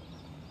 don't we? We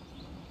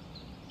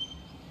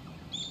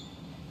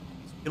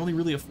can only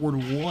really afford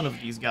one of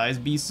these guys.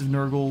 Beasts of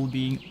Nurgle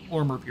being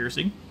armor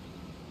piercing.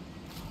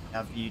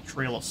 Have the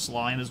Trail of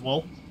Slime as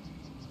well.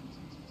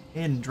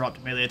 And drop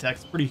to melee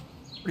attacks. Pretty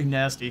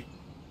nasty.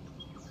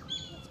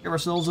 Let's give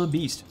ourselves a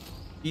beast.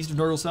 Beast of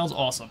Nurgle sounds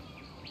awesome.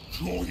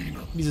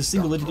 He's a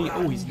single entity.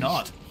 Oh, he's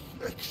not.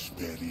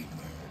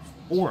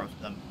 4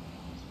 of them.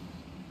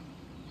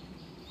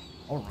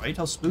 Alright,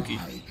 how spooky.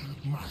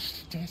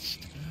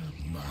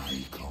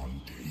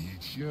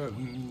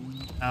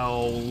 How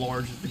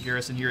large is the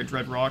garrison here at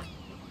Dread Rock?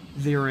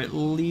 They're at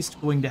least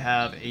going to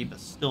have a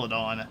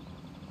Bastiladon.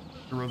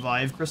 The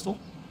Revive Crystal.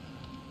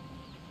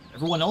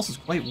 Everyone else is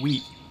quite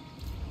weak.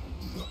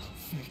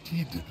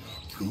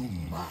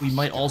 We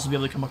might also be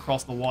able to come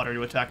across the water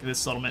to attack this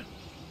settlement.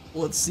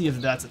 Let's see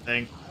if that's a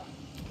thing.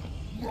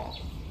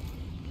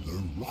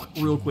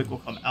 Real quick, we'll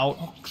come out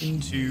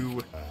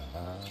into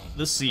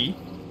the sea.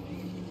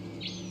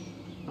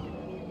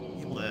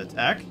 Able to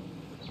attack.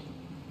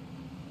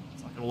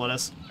 gonna let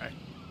us. Okay.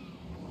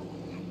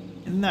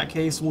 In that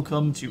case, we'll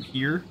come to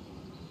here.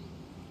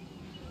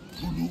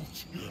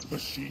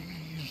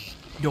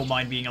 Don't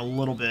mind being a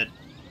little bit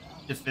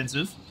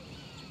defensive.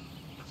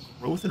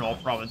 Growth in all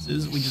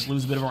provinces. We just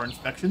lose a bit of our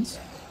infections.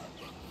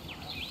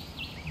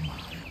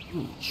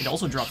 Ooh, it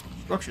also drops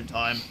construction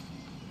time.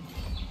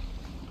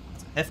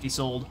 That's a hefty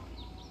sold.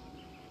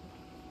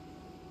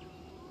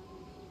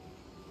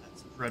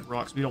 That's Dread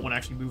Rocks. We don't want to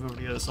actually move over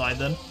to the other side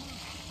then.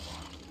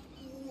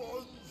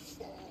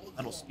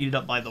 That'll speed it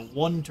up by the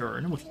 1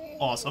 turn, which is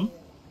awesome.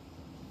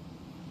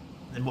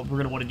 And then what we're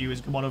going to want to do is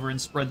come on over and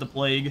spread the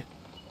plague.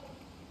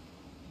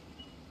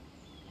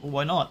 Well,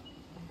 why not?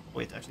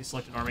 Wait, to actually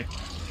select an army.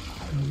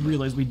 I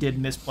realized we did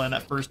misplan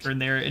that first turn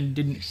there and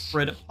didn't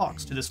spread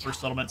pox to this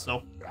first settlement,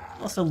 so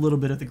lost a little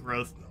bit of the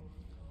growth.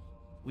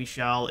 We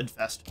shall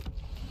infest.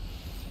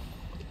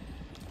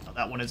 Now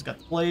that one has got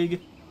the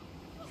plague.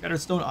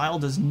 Shattered Stone Isle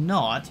does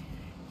not,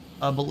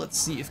 but let's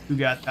see if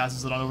Kugath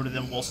passes it on over to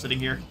them while sitting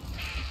here.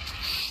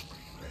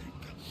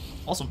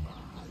 Awesome.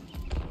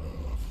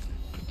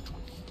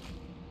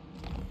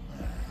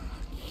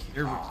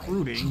 They're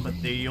recruiting, but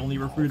they only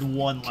recruited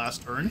 1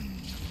 last turn.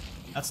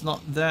 That's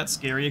not that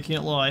scary, I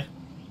can't lie.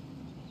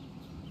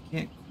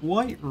 Can't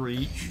quite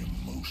reach.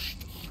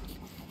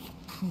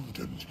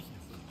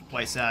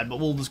 Quite sad, but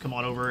we'll just come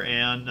on over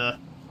and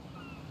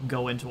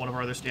go into one of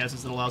our other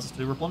stances that allows us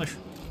to replenish.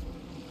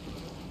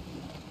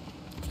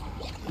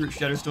 Through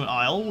Shatterstone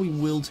Isle, we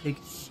will take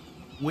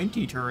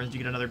 20 turns to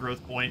get another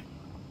growth point.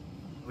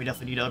 We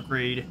definitely need to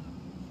upgrade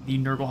the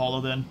Nurgle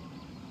Hollow then.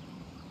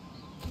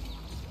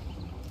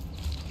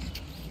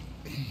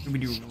 Can we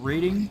do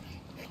raiding?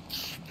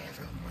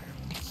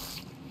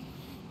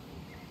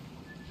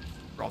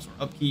 Also,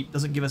 our upkeep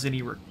doesn't give us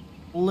any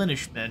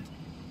replenishment.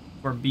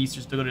 Our beasts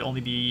are still going to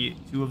only be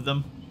 2 of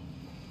them.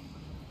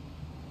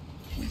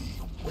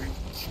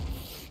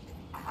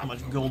 How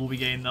much gold will we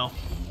gain though?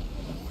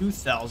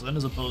 2,000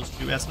 as opposed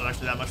to, that's not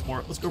actually that much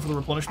more. Let's go for the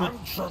replenishment.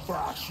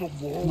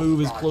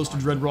 Move as close to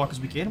Dread Rock as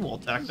we can, and we'll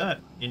attack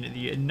that in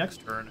the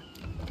next turn.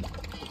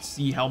 Let's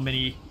see how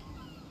many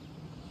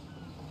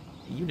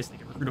units they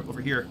can recruit up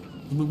over here.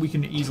 We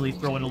can easily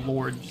throw in a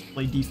Lord and just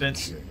play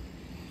defense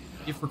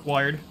if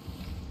required.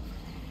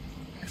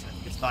 Actually, I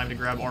think it's time to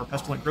grab our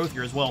Pestilent Growth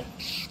here as well.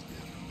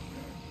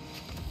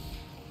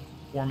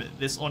 Form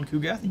this on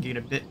Kugath and gain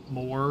a bit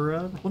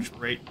more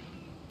replenishment rate.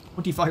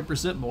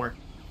 25% more.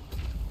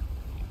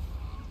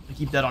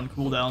 Keep that on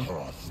cooldown.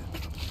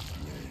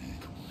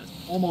 That's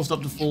almost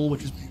up to full,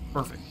 which is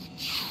perfect.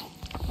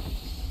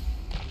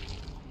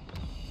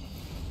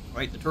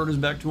 Right, the turn is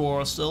back to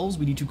ourselves.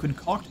 We need to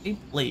concoct a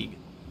plague.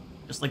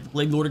 Just like the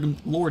Plague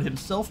Lord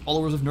himself,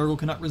 followers of Nurgle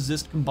cannot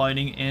resist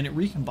combining and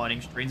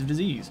recombining strains of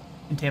disease,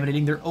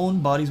 contaminating their own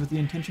bodies with the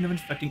intention of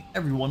infecting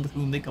everyone with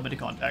whom they come into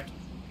contact.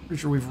 Pretty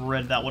sure we've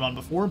read that one on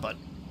before, but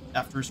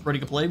after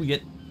spreading a plague, we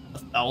get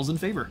 1,000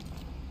 favor.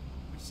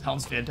 Which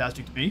sounds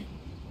fantastic to me.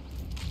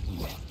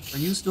 Are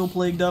you still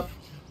plagued up?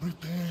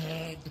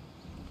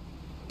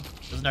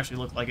 Doesn't actually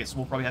look like it, so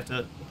we'll probably have to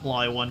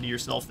apply one to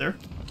yourself there.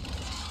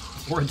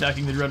 Before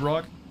attacking the Dread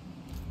Rock.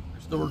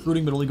 They're still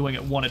recruiting, but only going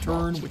at 1 a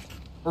turn, which is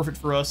perfect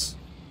for us.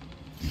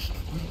 We've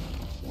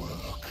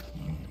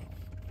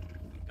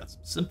got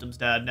some symptoms,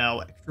 Dad, now.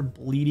 Extra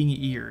bleeding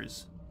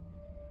ears.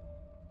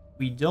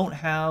 We don't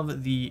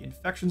have the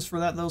infections for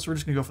that, though, so we're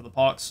just going to go for the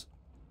pox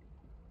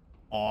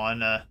on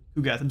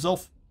Kugath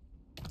himself.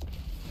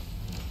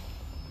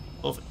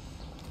 Perfect.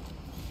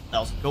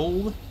 1,000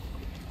 gold.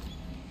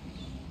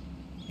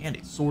 And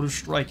a Sword of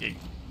Striking,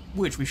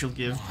 which we shall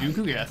give to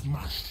Kugath.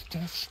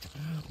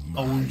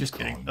 Oh, we're just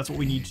kidding. That's what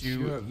we need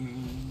to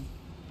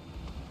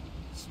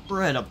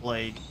spread a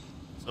plague.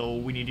 So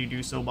we need to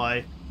do so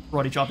by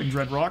karate chopping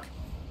Dread Rock.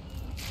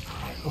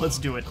 Let's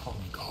do it.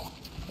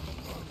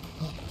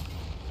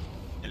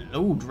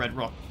 Hello, Dread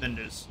Rock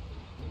defenders.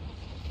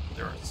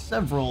 There are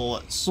several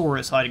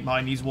Saurus hiding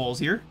behind these walls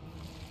here.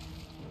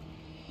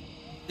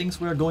 Thinks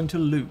we are going to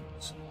lose.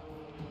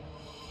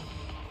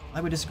 I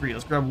would disagree.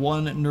 Let's grab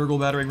 1 Nurgle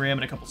battering ram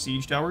and a couple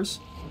siege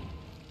towers.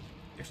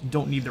 We actually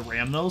don't need the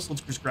ram though, so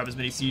let's just grab as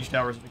many siege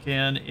towers as we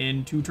can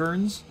in 2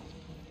 turns.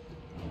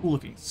 Cool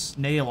looking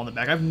snail on the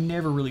back. I've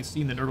never really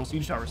seen the Nurgle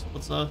siege towers.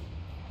 Let's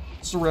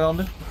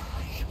surround.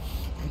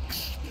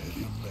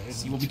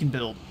 See what we can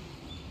build.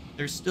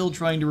 They're still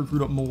trying to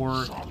recruit up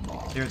more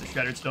there at the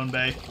Shattered Stone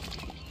Bay.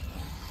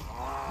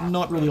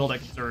 Not really all that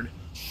concerned.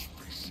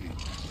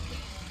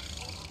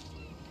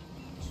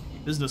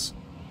 Business.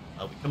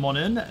 We come on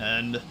in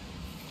and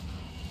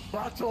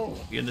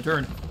begin the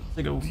turn.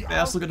 Take a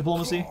fast look at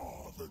diplomacy.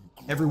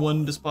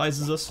 Everyone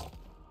despises us,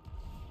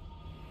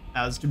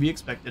 as to be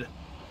expected.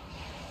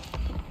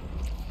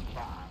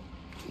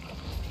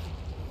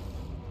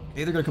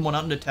 Okay, they're gonna come on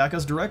out and attack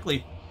us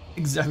directly.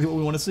 Exactly what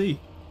we want to see.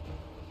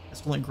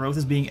 Pestilent Growth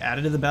is being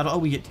added to the battle. Oh,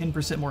 we get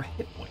 10% more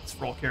hit points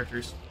for all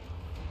characters.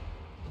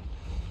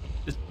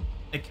 Just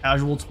a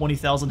casual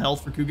 20,000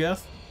 health for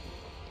Kugath.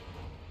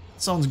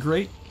 Sounds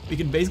great. We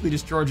can basically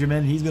just charge him in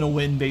and he's going to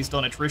win based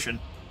on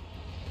attrition.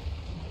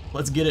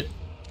 Let's get it.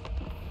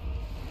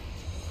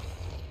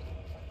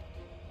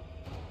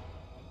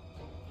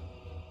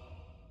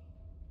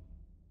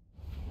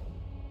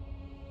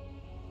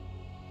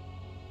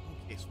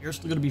 Okay, so we're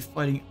still going to be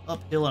fighting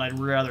uphill, and I'd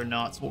rather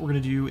not. So what we're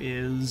going to do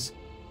is...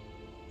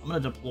 I'm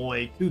going to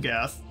deploy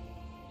Kugath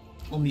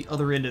on the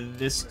other end of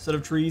this set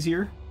of trees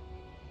here.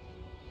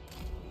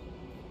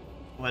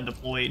 Go ahead and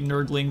deploy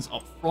Nurglings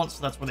up front,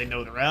 so that's where they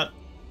know they're at.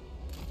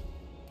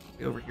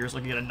 Way over here so I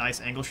can get a nice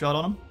angle shot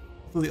on them.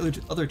 Throw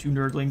the other two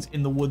Nurglings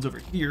in the woods over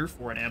here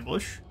for an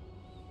ambush.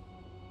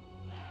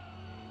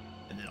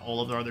 And then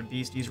all of our other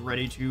beasties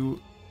ready to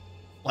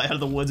fly out of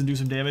the woods and do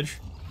some damage.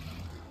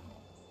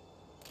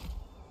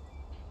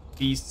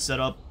 Beasts set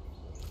up.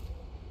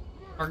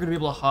 Aren't going to be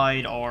able to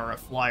hide our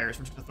flyers.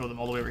 We're just going to throw them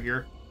all the way over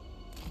here.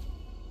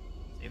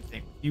 Same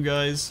thing with you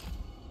guys.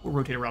 We'll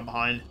rotate around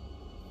behind.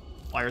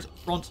 Flyers up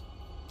front.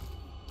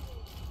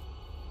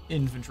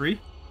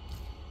 Infantry.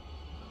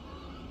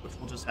 Which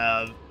we'll just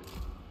have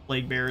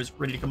Plague Bears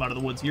ready to come out of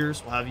the woods here.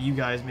 So we'll have you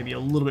guys maybe a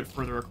little bit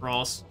further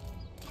across.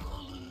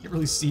 Can't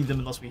really see them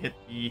unless we hit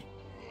the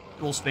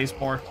little space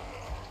bar.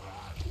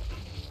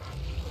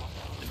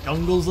 The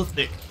jungles are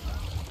thick.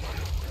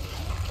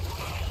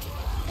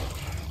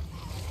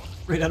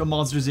 Right out of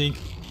Monsters, Inc.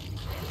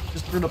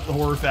 Just turned up the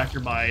horror factor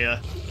by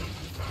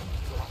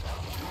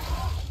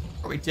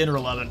probably 10 or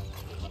 11.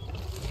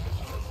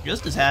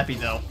 Just as happy,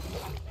 though.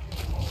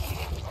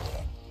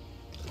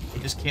 I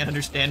just can't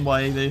understand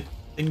why the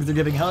things they're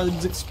giving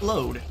hugs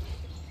explode.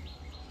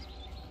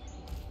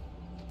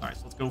 Alright,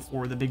 so let's go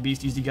for the big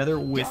beasties together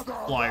with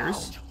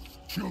flyers.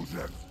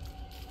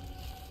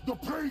 The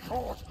plague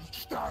horde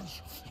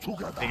stands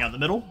together. Hang out in the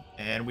middle,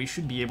 and we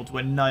should be able to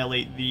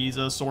annihilate these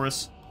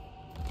Saurus.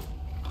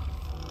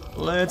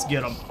 Let's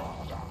get them. Scoot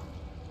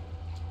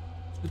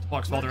the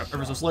Plaguefather up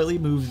ever so slightly,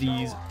 move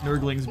these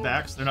Nurglings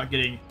back so they're not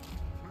getting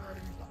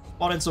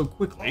spotted so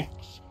quickly.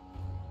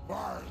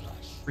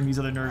 Bring these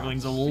other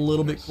Nurglings a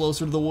little bit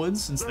closer to the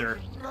woods since they're...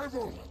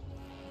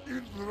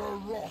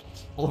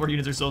 all of our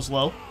units are so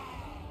slow.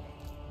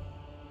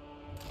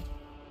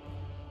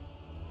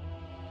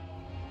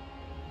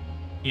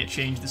 Can't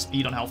change the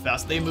speed on how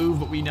fast they move,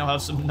 but we now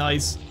have some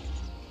nice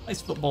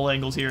football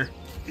angles here.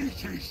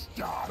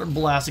 Start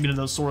blasting into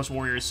those Saurus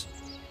warriors.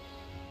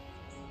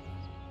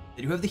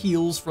 They do have the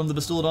heals from the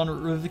Bastiladon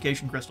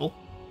Revivification Crystal,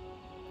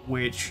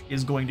 which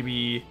is going to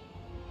be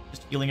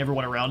just healing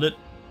everyone around it.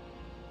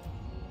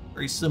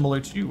 Very similar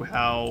to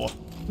how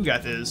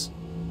Kugath is.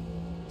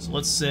 So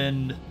let's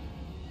send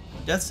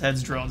Death's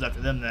Head's drones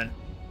after them then.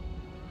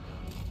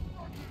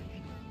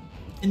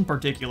 In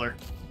particular.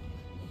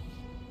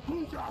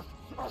 Coming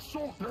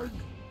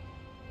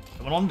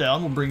on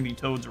down, we'll bring the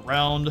toads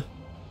around.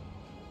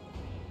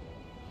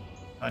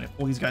 Trying to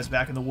pull these guys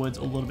back in the woods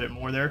a little bit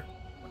more there.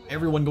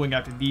 Everyone going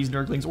after these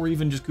Nurglings, or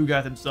even just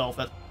Kugath himself,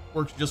 that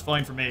works just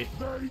fine for me.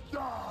 They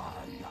die.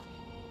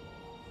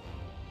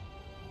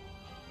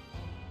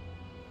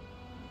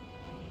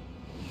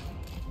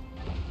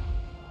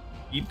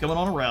 Keep coming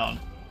on around.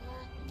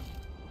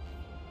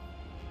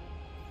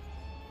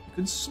 You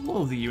could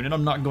slow the unit.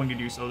 I'm not going to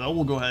do so, though.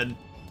 We'll go ahead.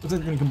 Looks like they're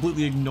going to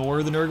completely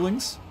ignore the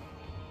Nurglings.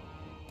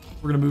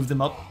 We're going to move them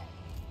up.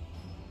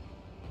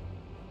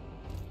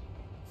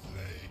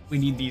 We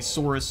need these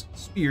Saurus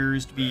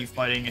spears to be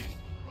fighting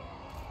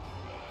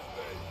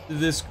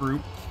this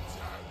group.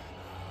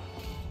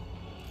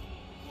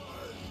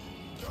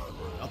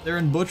 Out there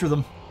and butcher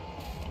them.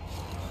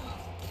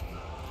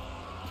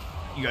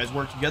 You guys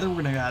work together.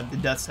 We're going to have the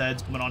Death's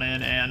Heads coming on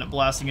in and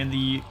blasting in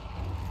the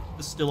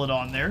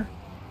Bastiladon there.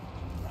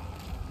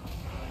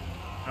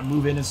 Gonna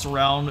move in and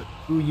surround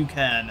who you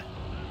can.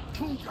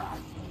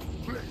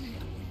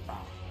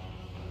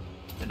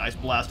 A nice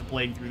blast of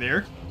plague through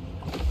there.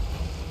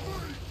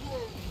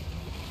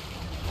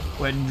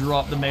 Go ahead and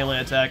drop the melee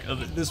attack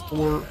of this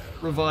poor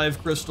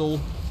Revive Crystal.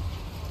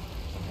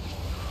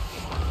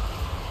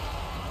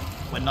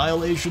 When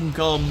Annihilation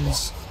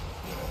comes,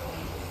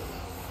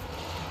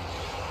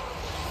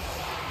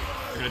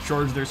 they're going to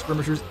charge their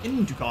skirmishers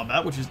into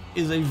combat, which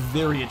is a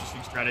very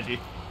interesting strategy.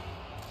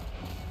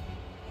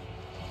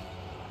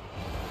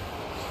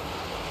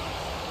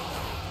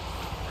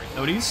 Alright,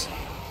 toadies.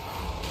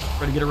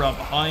 Try to get around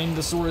behind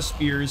the Saurus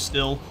spears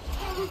still.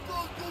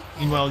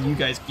 Meanwhile, you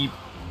guys keep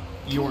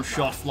your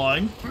shot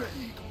flying.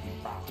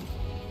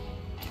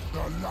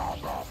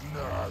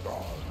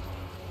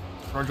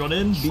 Charge on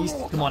in. Beast,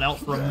 come on out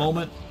for a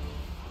moment.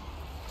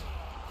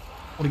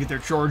 Want to get their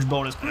charge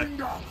bonus,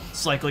 kind of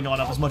cycling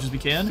on up as much as we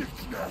can.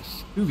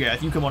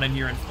 Kugath, you come on in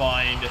here and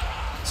find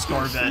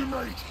Scarvet.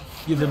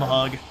 Give them a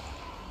hug.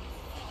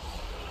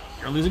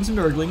 You're losing some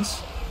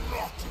Nurglings.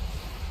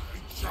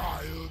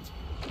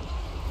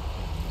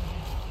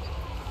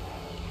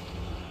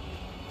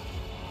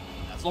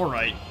 That's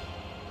alright.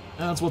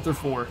 That's what they're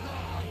for.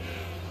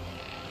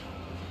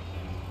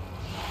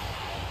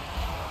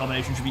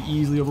 Combination should be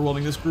easily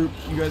overwhelming this group.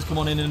 You guys come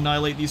on in and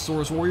annihilate these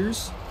Saurus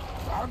warriors.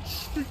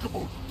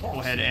 Go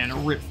ahead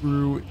and rip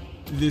through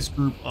this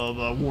group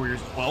of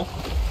warriors as well.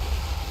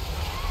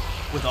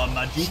 With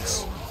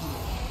magics.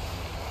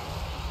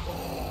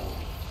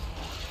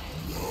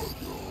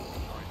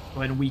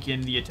 Go ahead and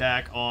weaken the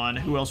attack on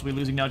who else are we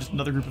losing now? Just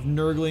another group of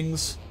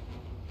Nurglings.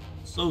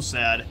 So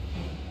sad.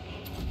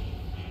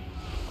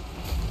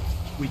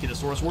 Weaken the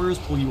Source Warriors,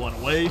 pull you on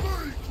away.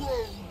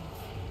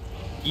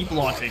 Keep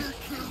launching.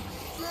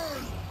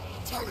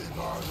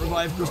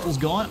 Revive Crystal's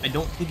gone. I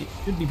don't think it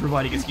should be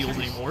providing its heals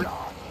anymore.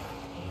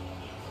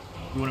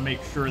 We want to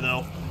make sure,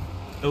 though.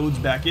 Toad's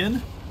back in.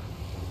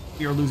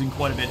 We are losing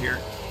quite a bit here.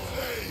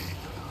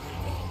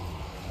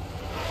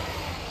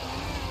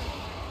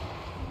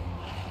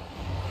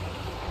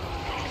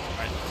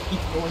 Alright, keep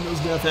throwing those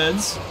death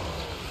heads.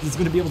 It's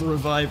going to be able to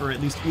revive or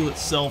at least heal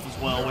itself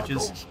as well, which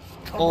is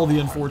all the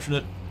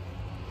unfortunate.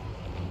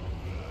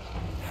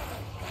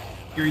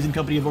 Furies and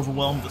company have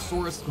overwhelmed the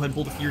Saurus. Go ahead and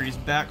pull the Furies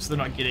back so they're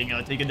not getting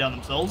taken down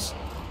themselves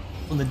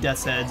from the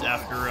Death's Heads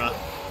after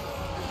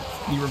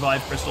the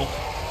Revive Crystal.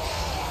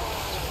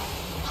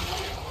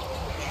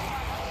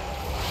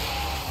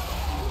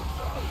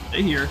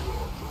 Stay here.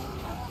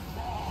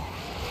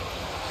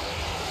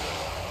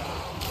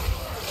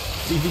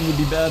 Leaving would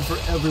be bad for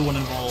everyone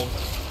involved.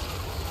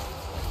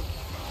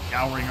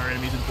 Scouring our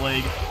enemies in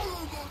Plague.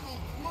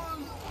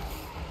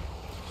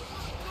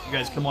 You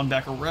guys come on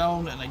back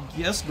around, and I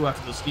guess go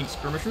after those Skink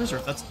Skirmishers, or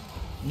if that's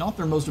not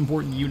their most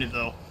important unit,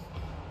 though.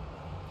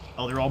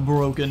 Oh, they're all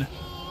broken.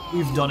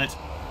 We've done it.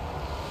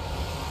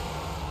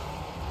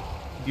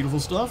 Beautiful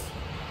stuff.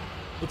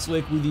 Looks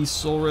like we, the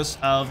Saurus,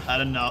 have had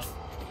enough.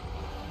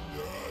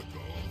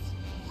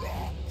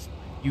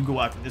 You go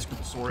after this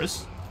group of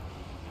Saurus.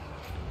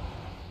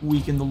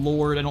 Weaken the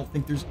Lord. I don't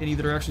think there's any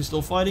that are actually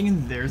still fighting,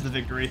 and there's the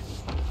victory.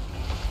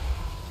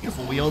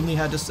 Beautiful. We only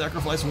had to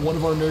sacrifice one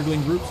of our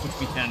Nurgling groups, which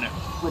we can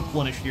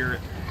replenish here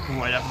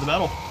right after the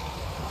battle.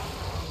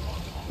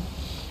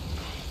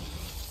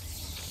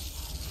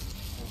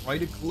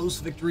 Alright, a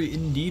close victory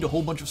indeed. A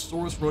whole bunch of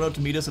Saurus rode out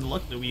to meet us, and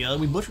luckily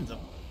we butchered them.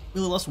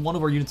 We only lost one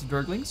of our units of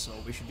Nurglings, so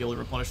we should be able to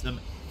replenish them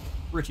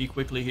pretty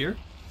quickly here.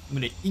 I'm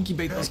going to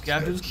incubate these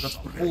captives, because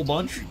that's a whole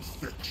bunch.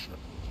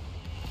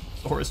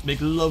 Saurus make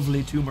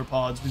lovely tumor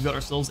pods. We've got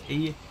ourselves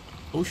a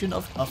potion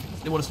of toughness.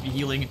 They want us to be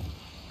healing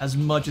as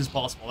much as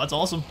possible. That's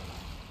awesome.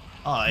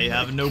 I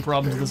have no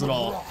problems with this at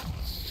all.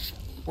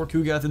 Or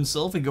Kugath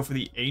himself and go for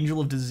the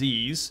Angel of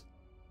Disease.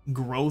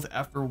 Growth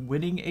after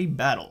winning a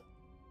battle.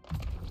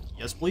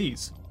 Yes,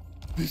 please.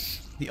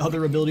 The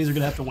other abilities are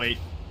going to have to wait.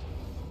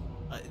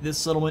 This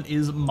settlement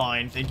is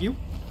mine, thank you.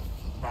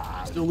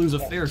 Still lose a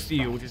fair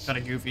few, which is kind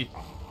of goofy.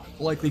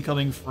 Likely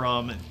coming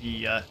from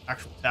the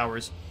actual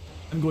towers.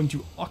 I'm going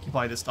to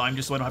occupy this time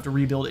just so I don't have to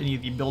rebuild any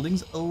of the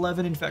buildings.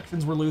 11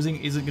 infections we're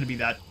losing isn't going to be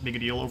that big a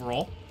deal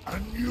overall. A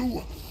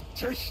new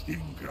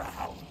testing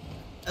ground.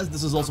 As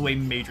this is also a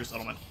major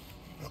settlement.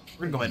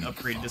 We're going to go ahead and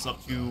upgrade this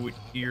up to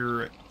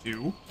tier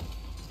 2.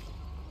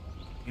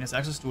 Gain us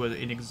access to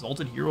an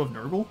exalted hero of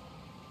Nurgle.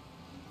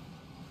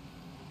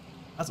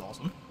 That's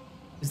awesome.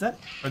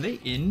 Are they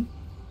in?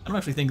 I don't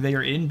actually think they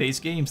are in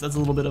base games. That's a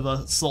little bit of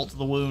a salt to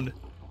the wound.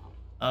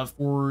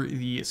 For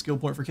the skill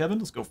point for Kevin,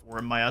 let's go for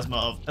a Miasma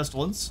of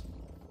Pestilence.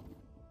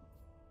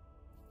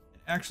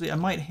 Actually, I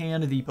might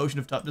hand the Potion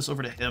of Toughness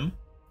over to him,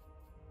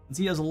 since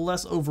he has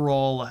less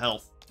overall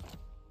health.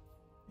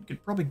 We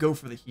could probably go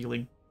for the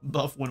healing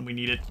buff when we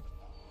need it.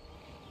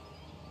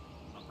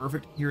 Not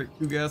perfect here at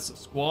Kugath's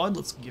squad.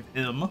 Let's give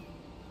him...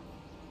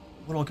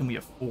 What all can we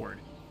afford?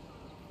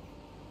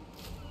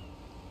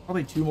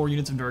 Probably 2 more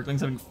units of Nurglings.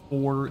 Having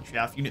 4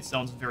 Chaff units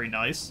sounds very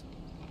nice.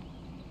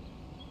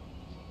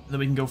 Then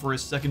we can go for a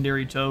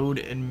secondary Toad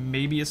and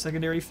maybe a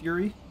secondary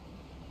Fury.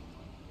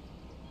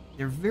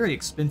 They're very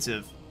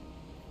expensive,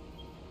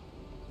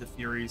 the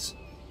Furies.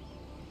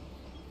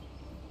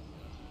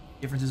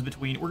 Differences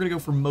between... We're going to go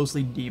for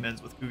mostly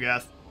demons with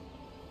Kugath.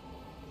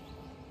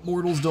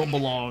 Mortals don't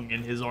belong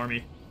in his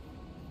army.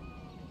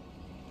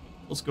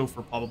 Let's go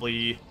for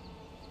probably...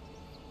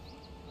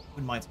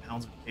 Wouldn't mind some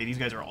Hounds of Decay. These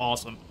guys are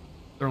awesome.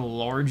 They're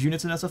large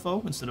units in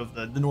SFO instead of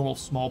the normal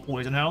small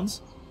poison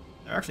hounds.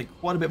 They're actually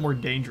quite a bit more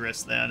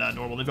dangerous than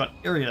normal. They've got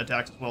area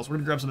attacks as well, so we're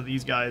going to grab some of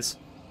these guys.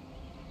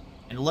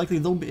 And likely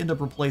they'll end up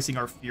replacing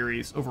our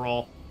Furies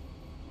overall.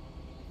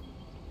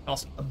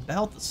 Cost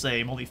about the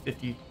same, only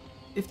 50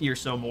 or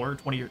so more,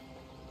 20 or...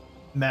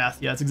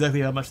 Math, yeah, that's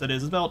exactly how much that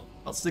is. It's about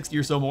 60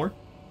 or so more.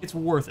 It's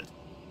worth it.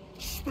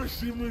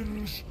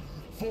 Specimens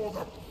for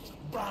the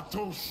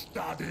battle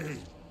study.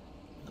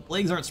 The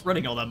plagues aren't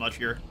spreading all that much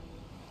here.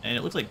 And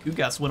it looks like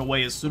Kugath's went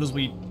away as soon as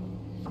we...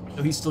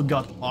 So he's still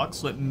got the pox,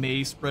 so it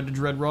may spread to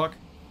Dreadrock.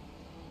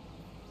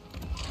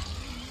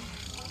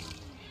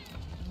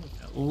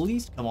 At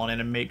least come on in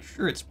and make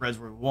sure it spreads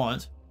where we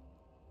want.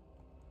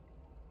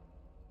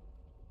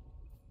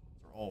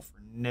 These are all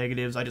for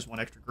negatives. I just want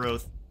extra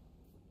growth.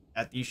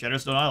 At the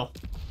Shadowstone Isle.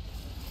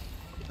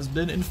 It has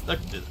been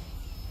infected.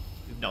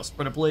 We've now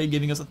spread a plague,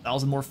 giving us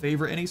 1,000 more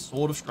favor and a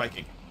Sword of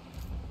Striking.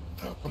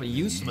 Probably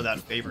use some of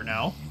that favor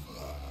now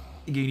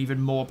to gain even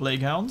more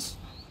Plague Hounds.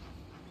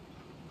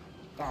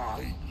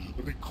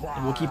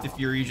 And we'll keep the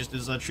Fury just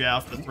as a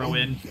chaff to throw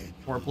in,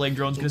 or Plague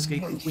Drones can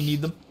escape if we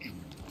need them.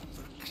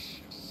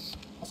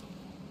 Also,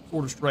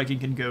 Sword of Striking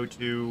can go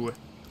to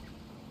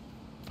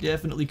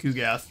definitely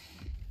Kugath.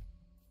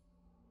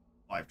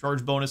 5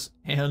 charge bonus,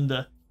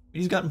 and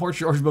he's got more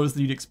charge bonus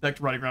than you'd expect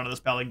riding around on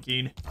this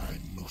Palanquin. I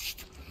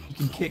must he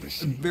can kick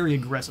very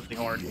aggressively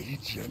hard.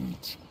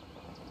 Agent.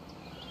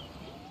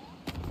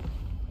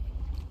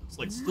 It's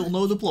like still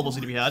no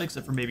diplomacy to be had,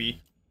 except for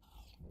maybe...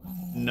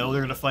 No,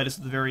 they're gonna fight us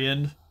at the very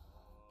end.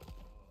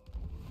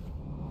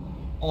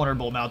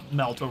 Honorable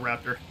Malto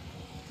Raptor.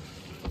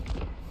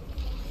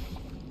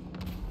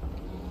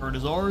 Bird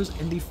is ours,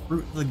 and the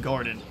fruit of the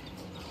garden.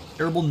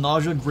 Terrible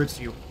nausea grips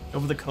you.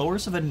 Over the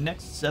course of the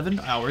next 7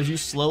 hours, you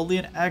slowly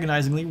and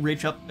agonizingly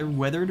reach up the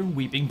weathered and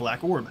weeping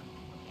black orb.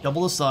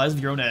 Double the size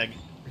of your own egg,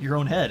 or your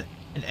own head.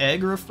 An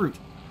egg or a fruit.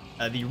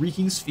 The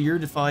reeking sphere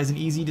defies an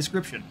easy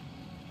description,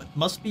 but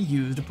must be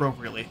used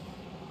appropriately.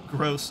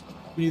 Gross.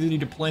 We either need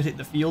to plant it in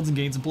the fields and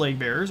gain some plague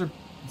bearers, or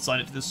consign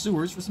it to the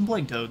sewers for some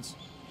plague toads.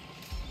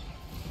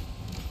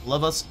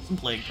 Love us some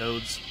plague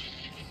toads.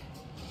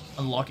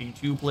 Unlocking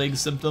 2 plague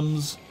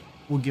symptoms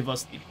will give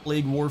us the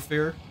plague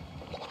warfare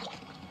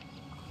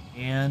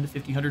and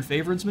 1,500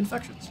 favor and some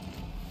infections.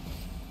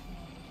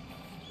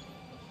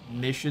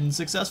 Mission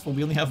successful.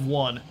 We only have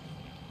 1.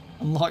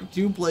 Unlock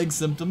 2 plague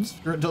symptoms.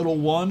 Current total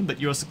 1,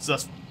 but you are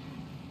successful.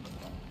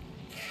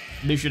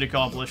 Mission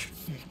accomplished.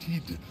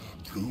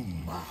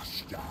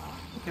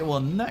 Okay, well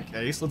in that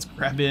case, let's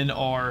grab in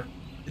our...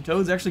 The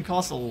toads actually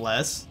cost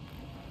less.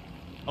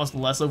 Cost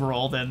less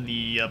overall than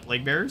the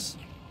plague bearers.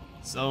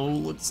 So,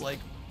 looks like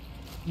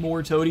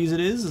more toadies it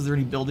is. Is there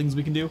any buildings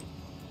we can do?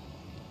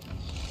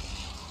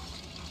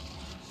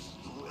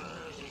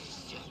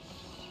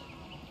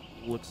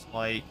 Looks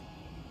like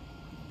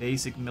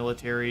basic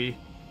military.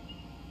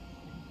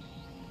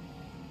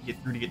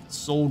 Get through to get the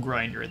soul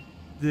grinder at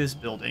this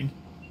building.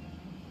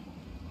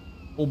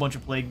 Whole bunch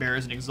of plague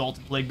bearers and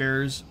exalted plague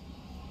bearers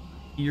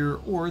here,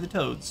 or the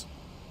toads.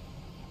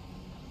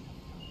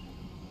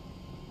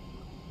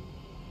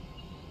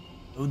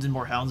 Toads and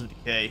more hounds of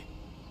decay.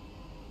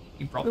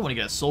 You probably want to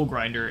get a soul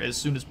grinder as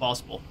soon as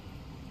possible.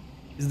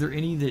 Is there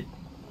any that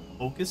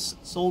focus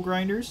soul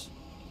grinders?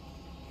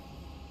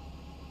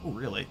 Oh,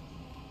 really?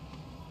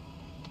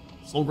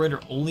 Soul grinder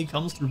only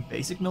comes through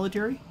basic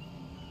military?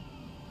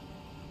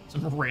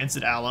 Some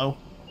rancid aloe.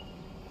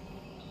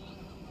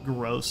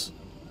 Gross.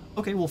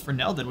 Okay, well for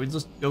now then, we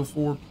just go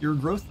for pure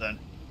growth then.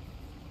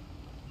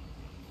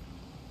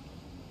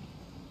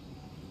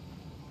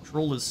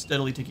 Control is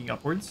steadily ticking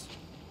upwards.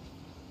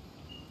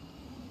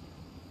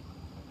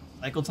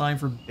 Cycle time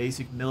for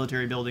basic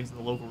military buildings in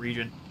the local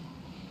region.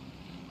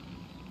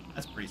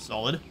 That's pretty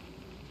solid.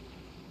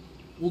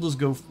 We'll just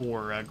go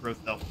for growth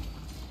though.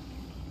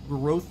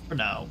 Growth for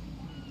now.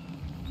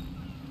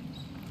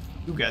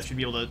 You guys should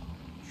be able to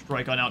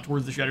strike on out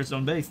towards the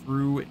Shatterstone Bay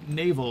through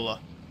naval.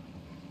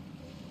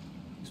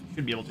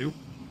 Should be able to.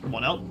 Come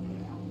on out.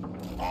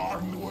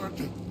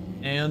 Onward.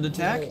 And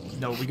attack?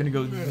 No, we're gonna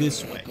go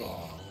this way.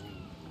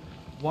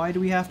 Why do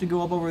we have to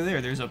go up over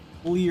there? There's a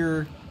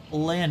clear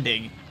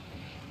landing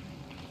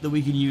that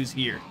we could use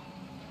here.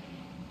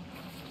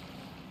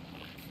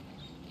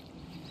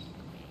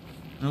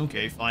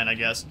 Okay, fine, I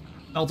guess.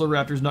 Malto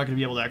Raptor's not going to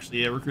be able to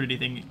actually recruit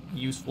anything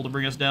useful to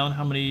bring us down.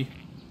 How many...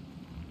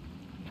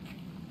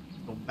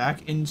 Go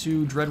back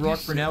into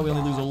Dreadrock for now. We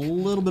only lose a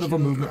little bit of our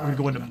movement. We're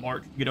going to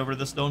march to get over to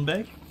the Stone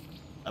Bay.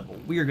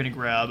 But we are going to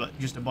grab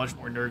just a bunch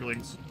more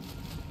Nurglings.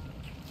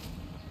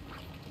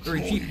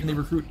 Very cheap, and they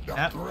recruit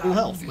at full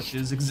health, which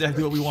is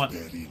exactly what we want.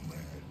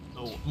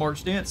 So, march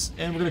stance,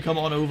 and we're going to come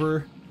on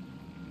over.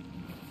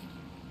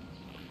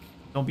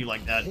 Don't be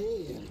like that.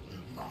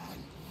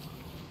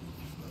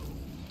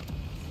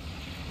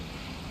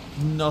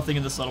 Nothing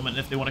in the settlement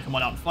if they want to come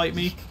on out and fight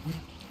me.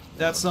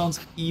 That sounds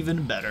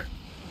even better.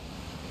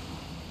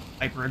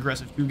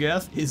 Hyper-aggressive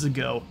Kugath is a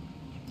go.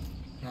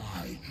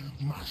 I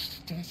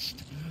must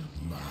test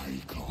my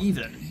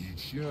Even.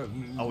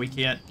 Oh, we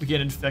can't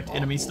infect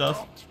enemy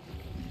stuff.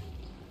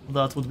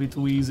 That would be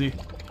too easy.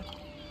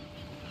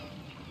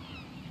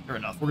 Fair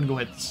enough. We're gonna go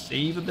ahead and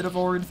save a bit of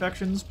our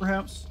infections,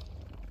 perhaps.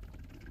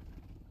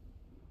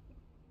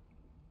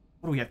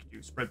 What do we have to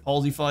do? Spread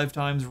palsy 5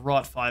 times,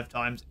 rot 5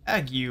 times,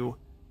 ague,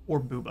 or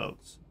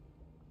buboes.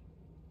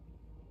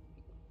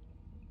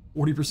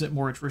 40%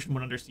 more attrition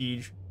when under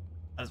siege.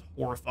 That is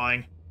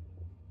horrifying.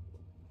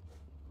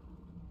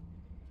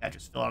 Cat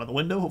just fell out of the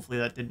window. Hopefully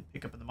that didn't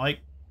pick up in the mic.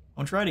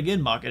 Don't try it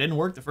again, Mock. It didn't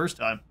work the first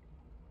time.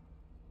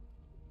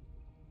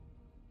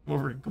 Come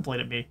over and complain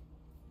at me.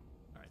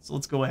 Alright, so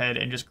let's go ahead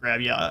and just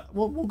grab... Yeah,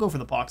 we'll go for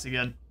the pox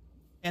again.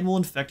 And we'll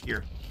infect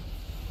here.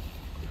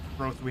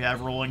 Growth we have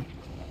rolling.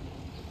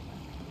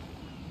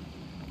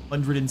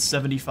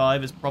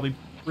 175 is probably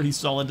pretty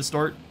solid to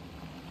start.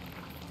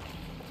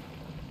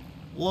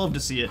 Love to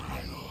see it.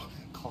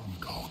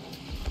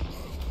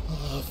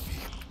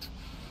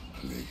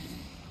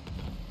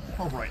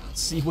 Alright, let's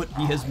see what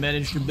he has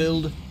managed to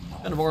build.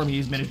 What kind of army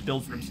he's managed to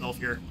build for himself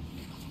here.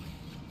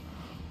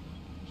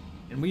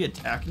 Can we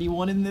attack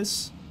anyone in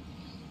this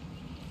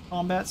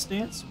combat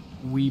stance?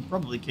 We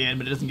probably can,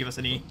 but it doesn't give us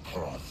any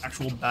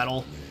actual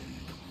battle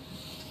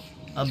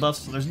buffs,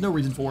 so there's no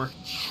reason for.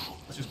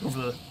 Let's just go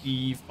for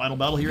the final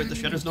battle here at the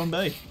Shatterstone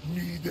Bay.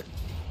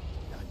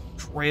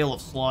 Trail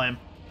of slime.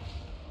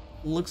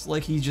 Looks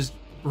like he just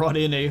brought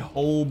in a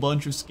whole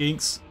bunch of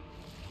skinks.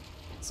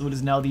 So it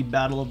is now the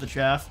Battle of the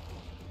Chaff.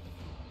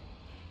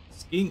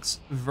 Skinks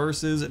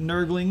versus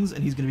Nurglings,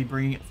 and he's going to be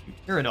bringing a few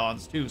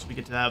Pterodons too, so we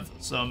get to have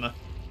some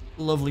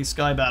lovely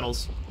sky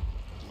battles.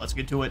 Let's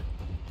get to it.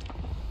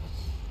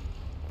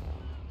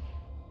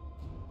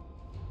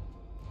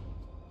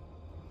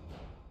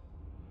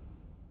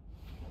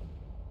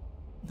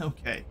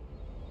 Okay,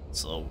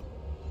 so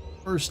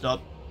first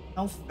up,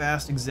 how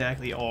fast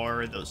exactly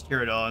are those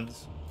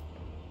Pterodons?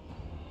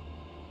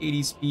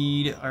 80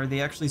 speed. Are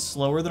they actually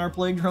slower than our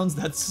plague drones?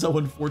 That's so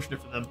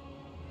unfortunate for them.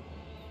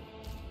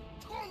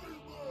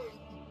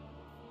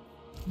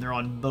 They're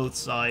on both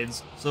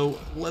sides. So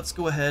let's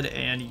go ahead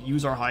and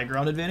use our high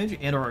ground advantage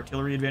and our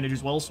artillery advantage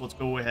as well. So let's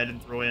go ahead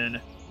and throw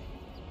in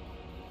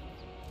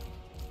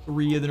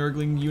 3 of the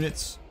Nurgling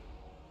units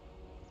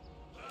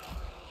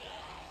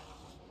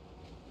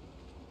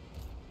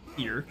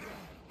here.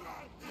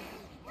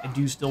 I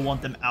do still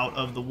want them out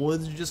of the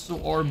woods just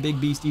so our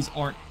big beasties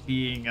aren't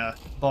being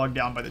bogged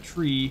down by the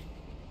tree.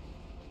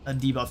 A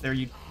debuff there,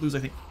 you lose I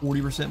think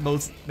 40%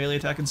 both melee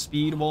attack and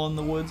speed while in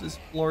the woods as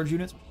large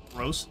units.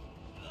 Gross.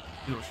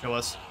 It'll show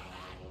us.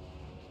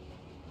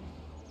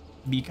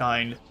 Be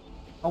kind.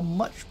 How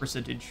much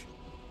percentage?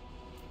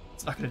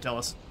 It's not going to tell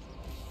us.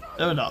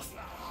 Enough.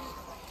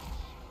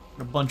 I'm going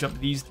to bunch up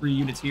these 3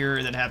 units here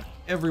and then have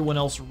everyone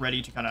else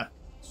ready to kind of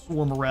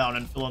swarm around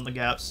and fill in the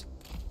gaps.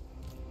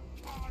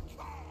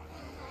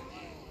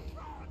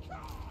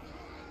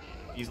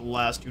 These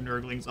last 2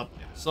 Nurglings up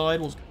the other side.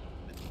 We'll just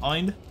get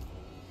behind.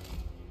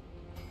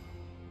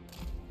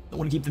 Don't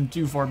want to keep them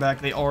too far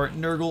back. They are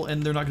Nurgle,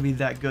 and they're not going to be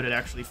that good at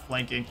actually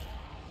flanking.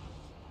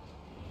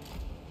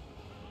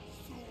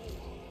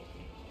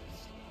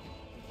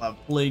 We'll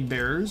have Plague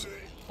Bearers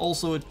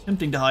also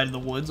attempting to hide in the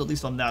woods, at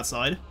least on that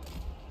side.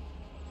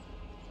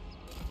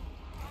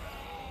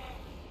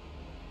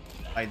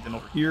 Hide them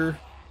over here.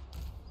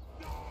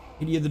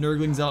 Any of the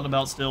Nurglings out and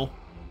about still.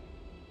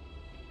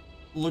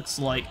 Looks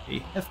like a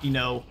hefty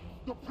no.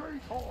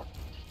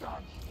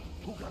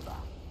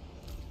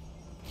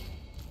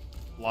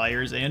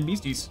 Flyers and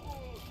beasties.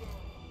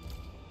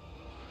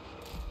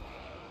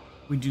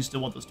 We do still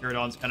want those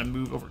Pterodons to kind of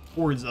move over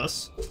towards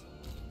us.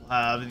 We'll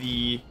have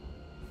the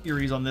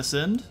Furies on this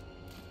end.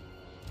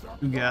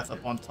 Kugath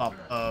up on top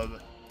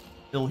of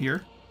hill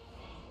here.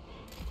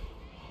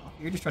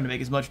 You're just trying to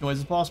make as much noise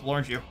as possible,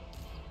 aren't you?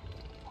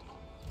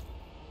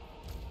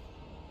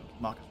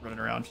 Maka's running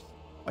around. She's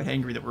quite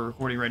angry that we're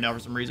recording right now for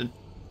some reason.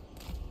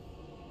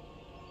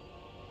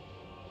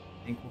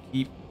 I think we'll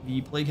keep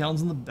the Plague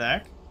Hounds in the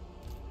back.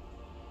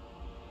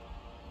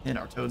 And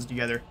our Toads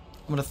together.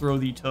 I'm going to throw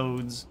the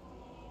Toads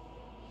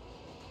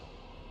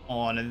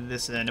on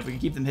this end. If we can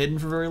keep them hidden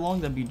for very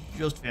long, that'd be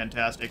just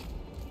fantastic.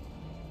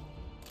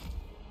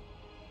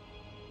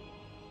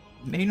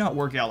 May not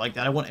work out like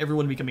that. I want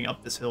everyone to be coming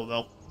up this hill,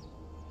 though.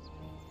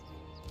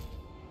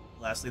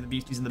 Lastly, the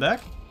beasties in the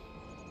back.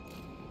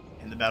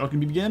 And the battle can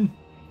begin.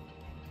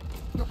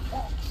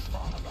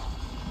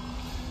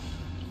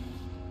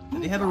 Do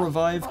they have a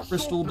revive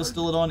crystal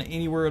Bastillodon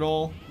anywhere at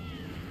all?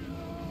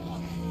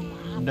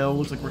 No,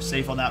 looks like we're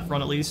safe on that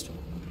front at least.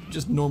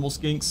 Just normal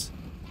skinks.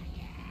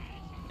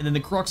 And then the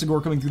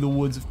Croxagore coming through the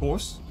woods, of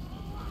course.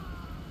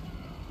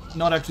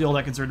 Not actually all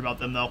that concerned about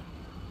them, though.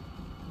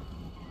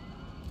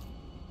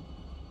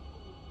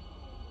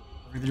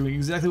 They're doing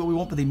exactly what we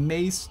want, but they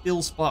may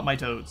still spot my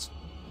Toads.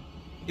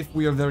 If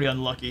we are very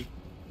unlucky.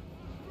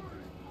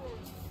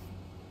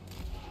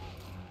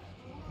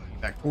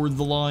 Back towards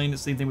the line,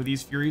 same thing with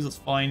these Furies. Let's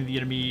find the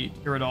enemy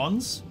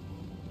Pterodons.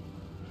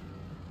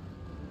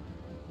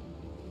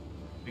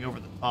 Going over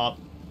the top.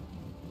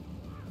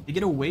 If they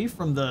get away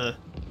from the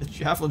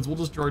Javelins, we'll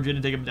just charge in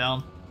and take them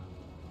down.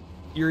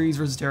 Furies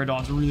versus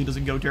Pterodons really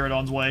doesn't go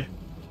Pterodons' way.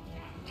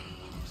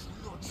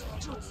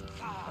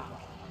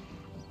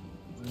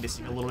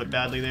 Missing a little bit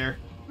badly there.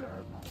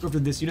 Go after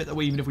this unit, that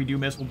way even if we do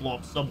miss, we'll blow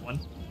up someone.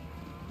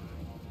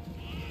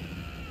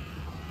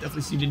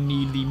 Definitely seem to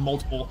need the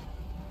multiple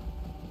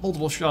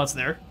shots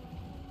there.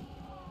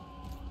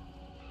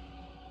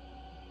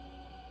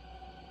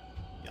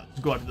 Yeah,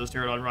 just go after those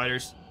Pterodon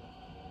riders.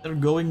 They're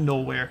going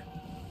nowhere.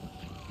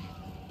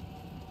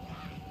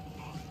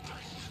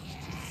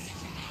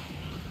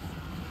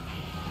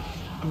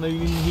 I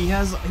mean, he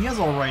has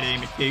alright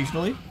aim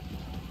occasionally.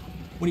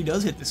 When he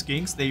does hit the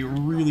skinks, they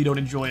really don't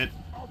enjoy it.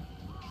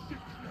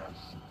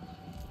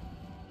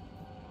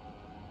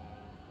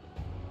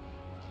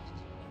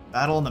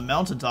 Battle on the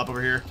mountaintop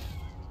over here.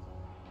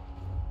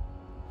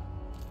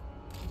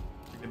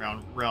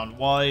 Round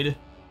wide.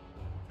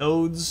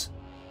 Toads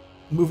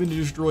moving to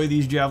destroy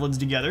these javelins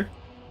together.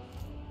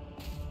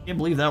 Can't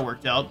believe that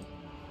worked out.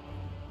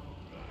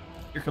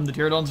 Here come the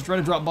Pterodons to try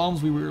to drop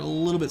bombs. We were a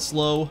little bit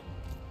slow.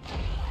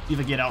 See if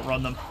I can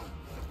outrun them.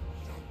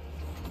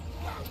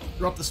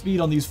 Drop the speed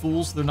on these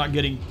fools so they're not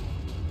getting...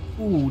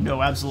 Ooh,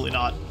 no, absolutely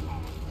not.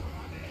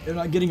 They're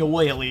not getting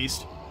away, at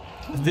least.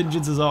 The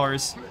vengeance is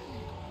ours.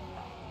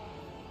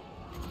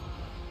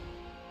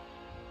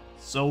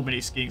 So many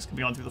skinks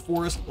coming on through the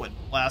forest. Go ahead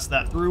and blast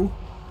that through.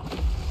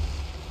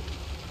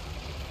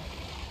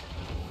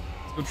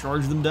 Let's go Go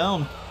charge them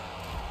down.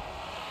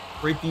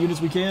 Break the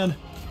units we can.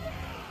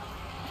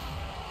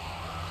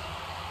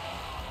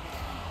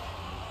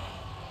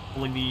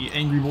 Pulling the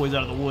angry boys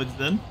out of the woods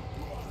then.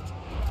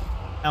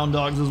 Hound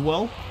dogs as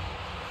well.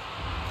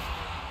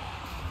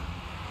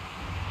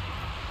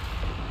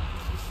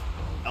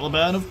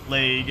 Taliban of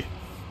Plague.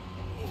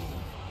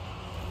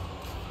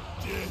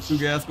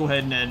 Kugath go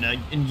ahead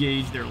and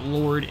engage their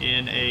lord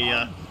in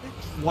a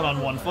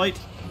one-on-one fight.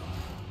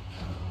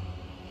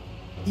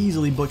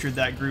 Easily butchered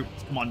that group.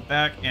 Let's come on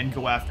back and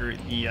go after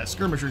the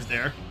skirmishers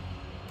there.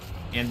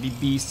 And the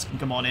beasts can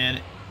come on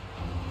in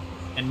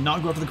and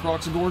not go after the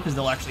Kroxagore because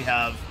they'll actually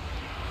have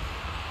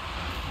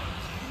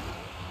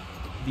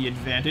the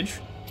advantage.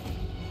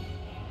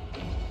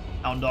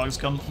 Hound dogs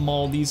come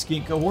maul these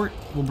skink cohort.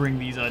 We'll bring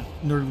these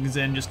Nurglings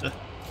in just to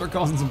start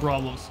causing some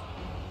problems.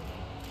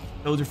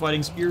 Those are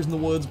fighting spears in the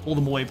woods. Pull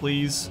them away,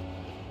 please.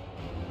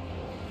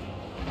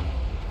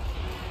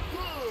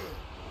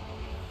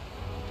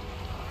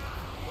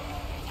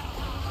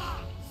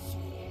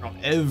 Drop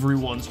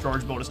everyone's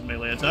charge bonus and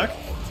melee attack.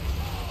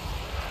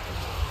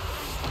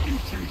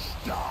 It is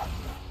done.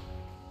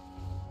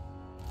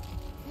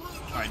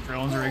 Alright,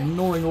 drones are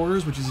ignoring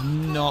orders, which is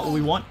not what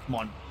we want. Come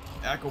on,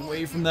 back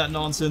away from that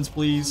nonsense,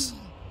 please.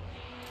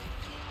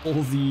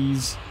 Pull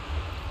these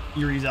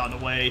Eerie's out of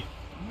the way.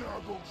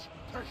 Nurgle's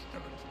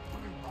pestilence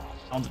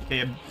Grimmhammer. Sounds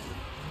okay.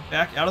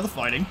 Back out of the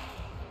fighting.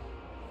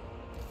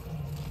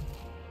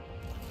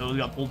 Those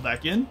got pulled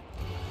back in.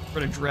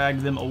 Try to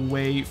drag them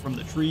away from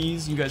the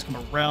trees. You guys come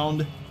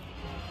around.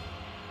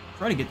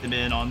 Try to get them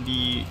in on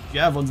the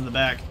javelins in the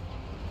back.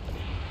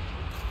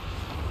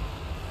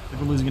 If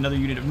we're losing another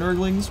unit of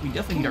Nurglings, we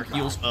definitely need our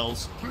heal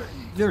spells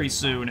very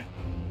soon.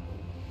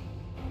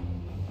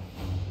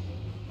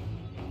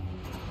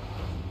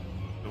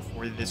 Go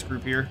for this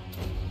group here.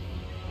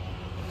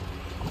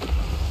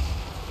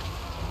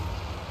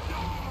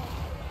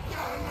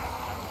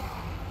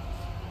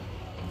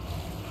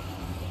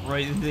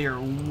 Right, they are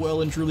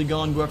well and truly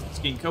gone. Go after the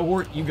skink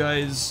cohort. You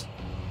guys...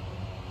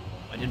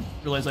 I didn't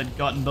realize I'd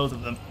gotten both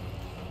of them.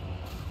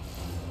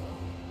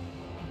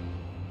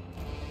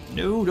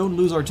 No, don't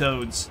lose our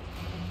toads.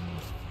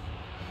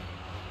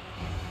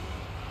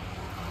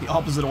 The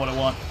opposite of what I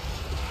want.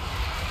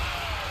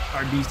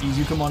 Alright, beasties,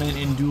 you come on in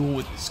and duel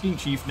with the skink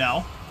chief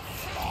now.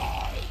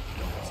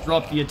 Let's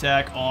drop the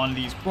attack on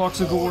these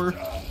Kroxagore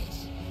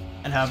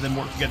and have them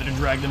work together to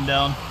drag them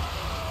down.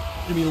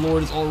 Enemy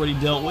Lord is already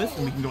dealt with,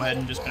 and we can go ahead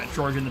and just kind of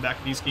charge in the back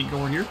of these skink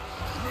over here.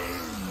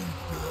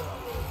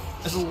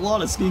 There's a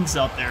lot of skinks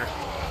out there.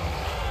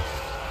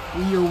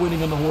 We are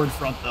winning on the horde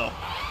front, though.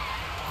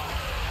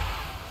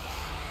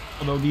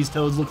 Although these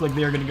toads look like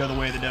they are going to go the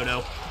way of the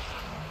dodo.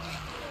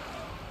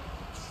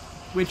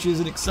 Which is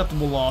an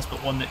acceptable loss,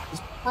 but one that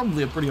is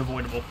probably a pretty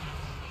avoidable.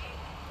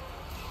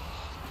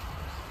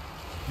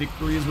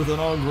 Victory is within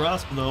our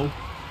grasp, though.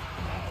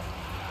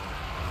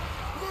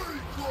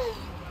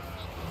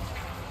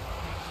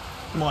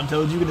 Come on,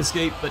 toads, you can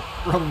escape, but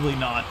probably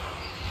not.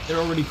 They're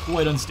already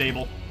quite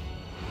unstable.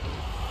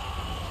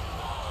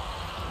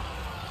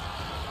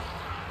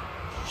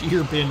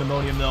 Sheer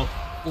pandemonium, though.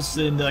 We'll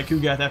send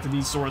Kugath after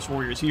these Saurus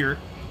warriors here,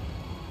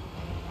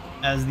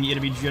 as the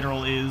enemy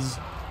general is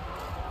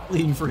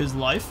fleeing for his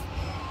life.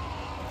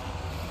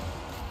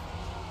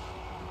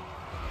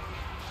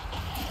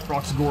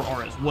 Kroxagore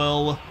are as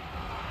well.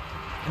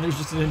 And there's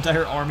just an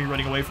entire army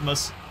running away from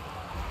us.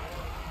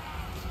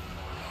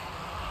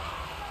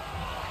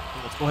 So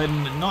let's go ahead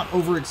and not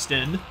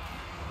overextend.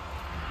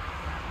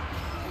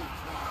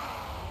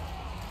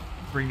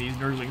 Bring these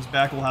Nurglings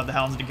back. We'll have the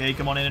Hounds of Decay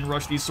come on in and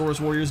rush these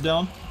Saurus warriors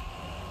down.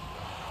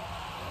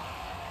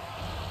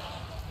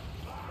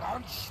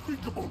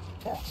 Unspeakable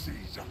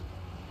toxins.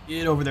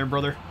 Get over there,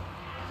 brother.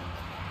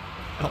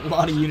 Got a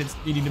lot of units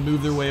needing to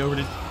move their way over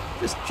to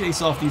just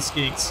chase off these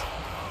skinks.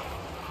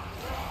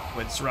 Go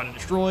ahead and surround and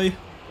destroy.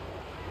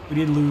 We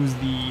did lose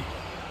the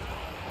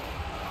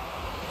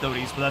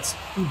Toadies, but that's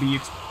to be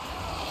expected.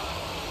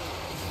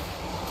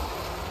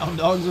 Hound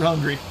dogs are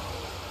hungry.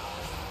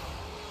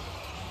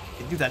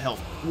 Can do that health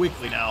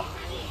quickly now.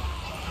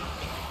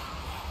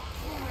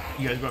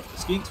 You guys go after the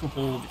skinks. We'll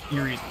pull the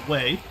Furies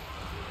away.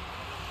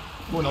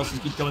 Everyone else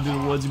just keep coming through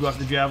the woods and go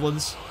after the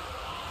javelins.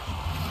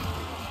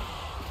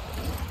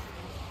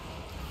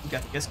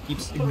 I guess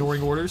keeps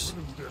ignoring orders,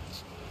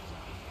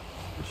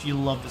 which you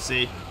love to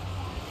see.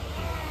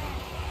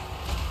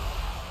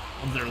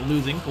 Ones that are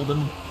losing, pull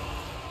them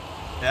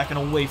back and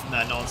away from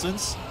that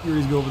nonsense.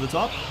 Furies go over the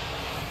top.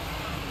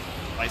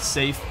 By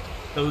safe,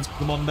 toads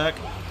come on back.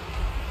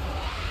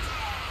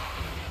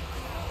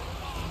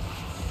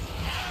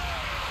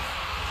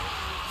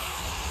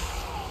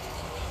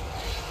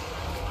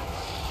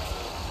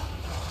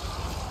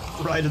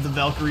 Ride of the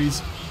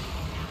Valkyries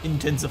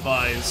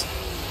intensifies.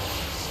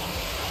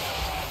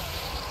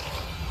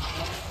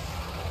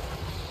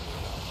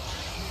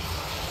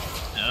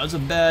 Now, it's a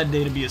bad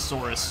day to be a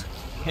Saurus.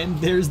 And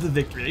there's the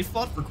victory. They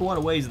fought for quite a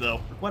ways,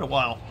 though, for quite a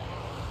while.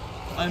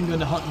 I'm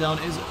going to hunt down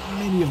as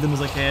many of them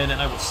as I can,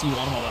 and I will see you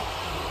on them all.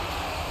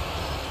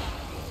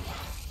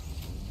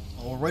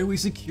 Alright, we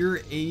secure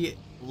a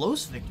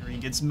close victory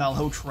against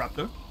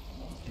Malhotraptor.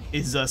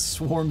 His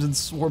swarms and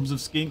swarms of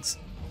skinks.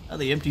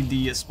 They emptied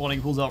the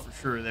spawning pools out for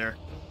sure there.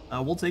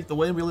 We'll take the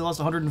win. We only lost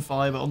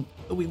 105,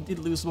 but we did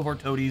lose some of our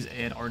toadies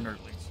and our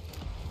nurglings.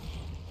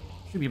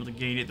 Should be able to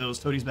gain those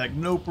toadies back,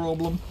 no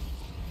problem.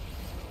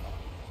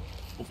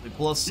 Hopefully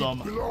plus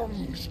some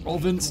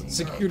province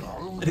secured.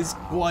 That is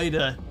quite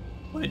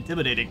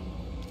intimidating.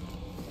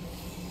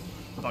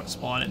 The duck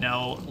spawn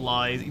now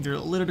lies either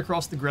littered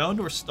across the ground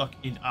or stuck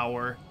in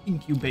our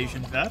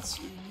incubation vats.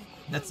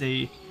 That's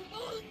a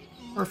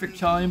perfect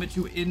time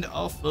to end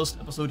our first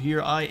episode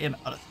here. I am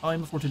out of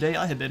time for today.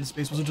 I have been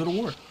Space Wizard Total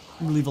War.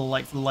 Leave a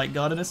like for the light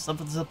god and a sub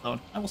for the sub zone.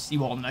 I will see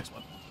you all in the next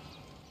one.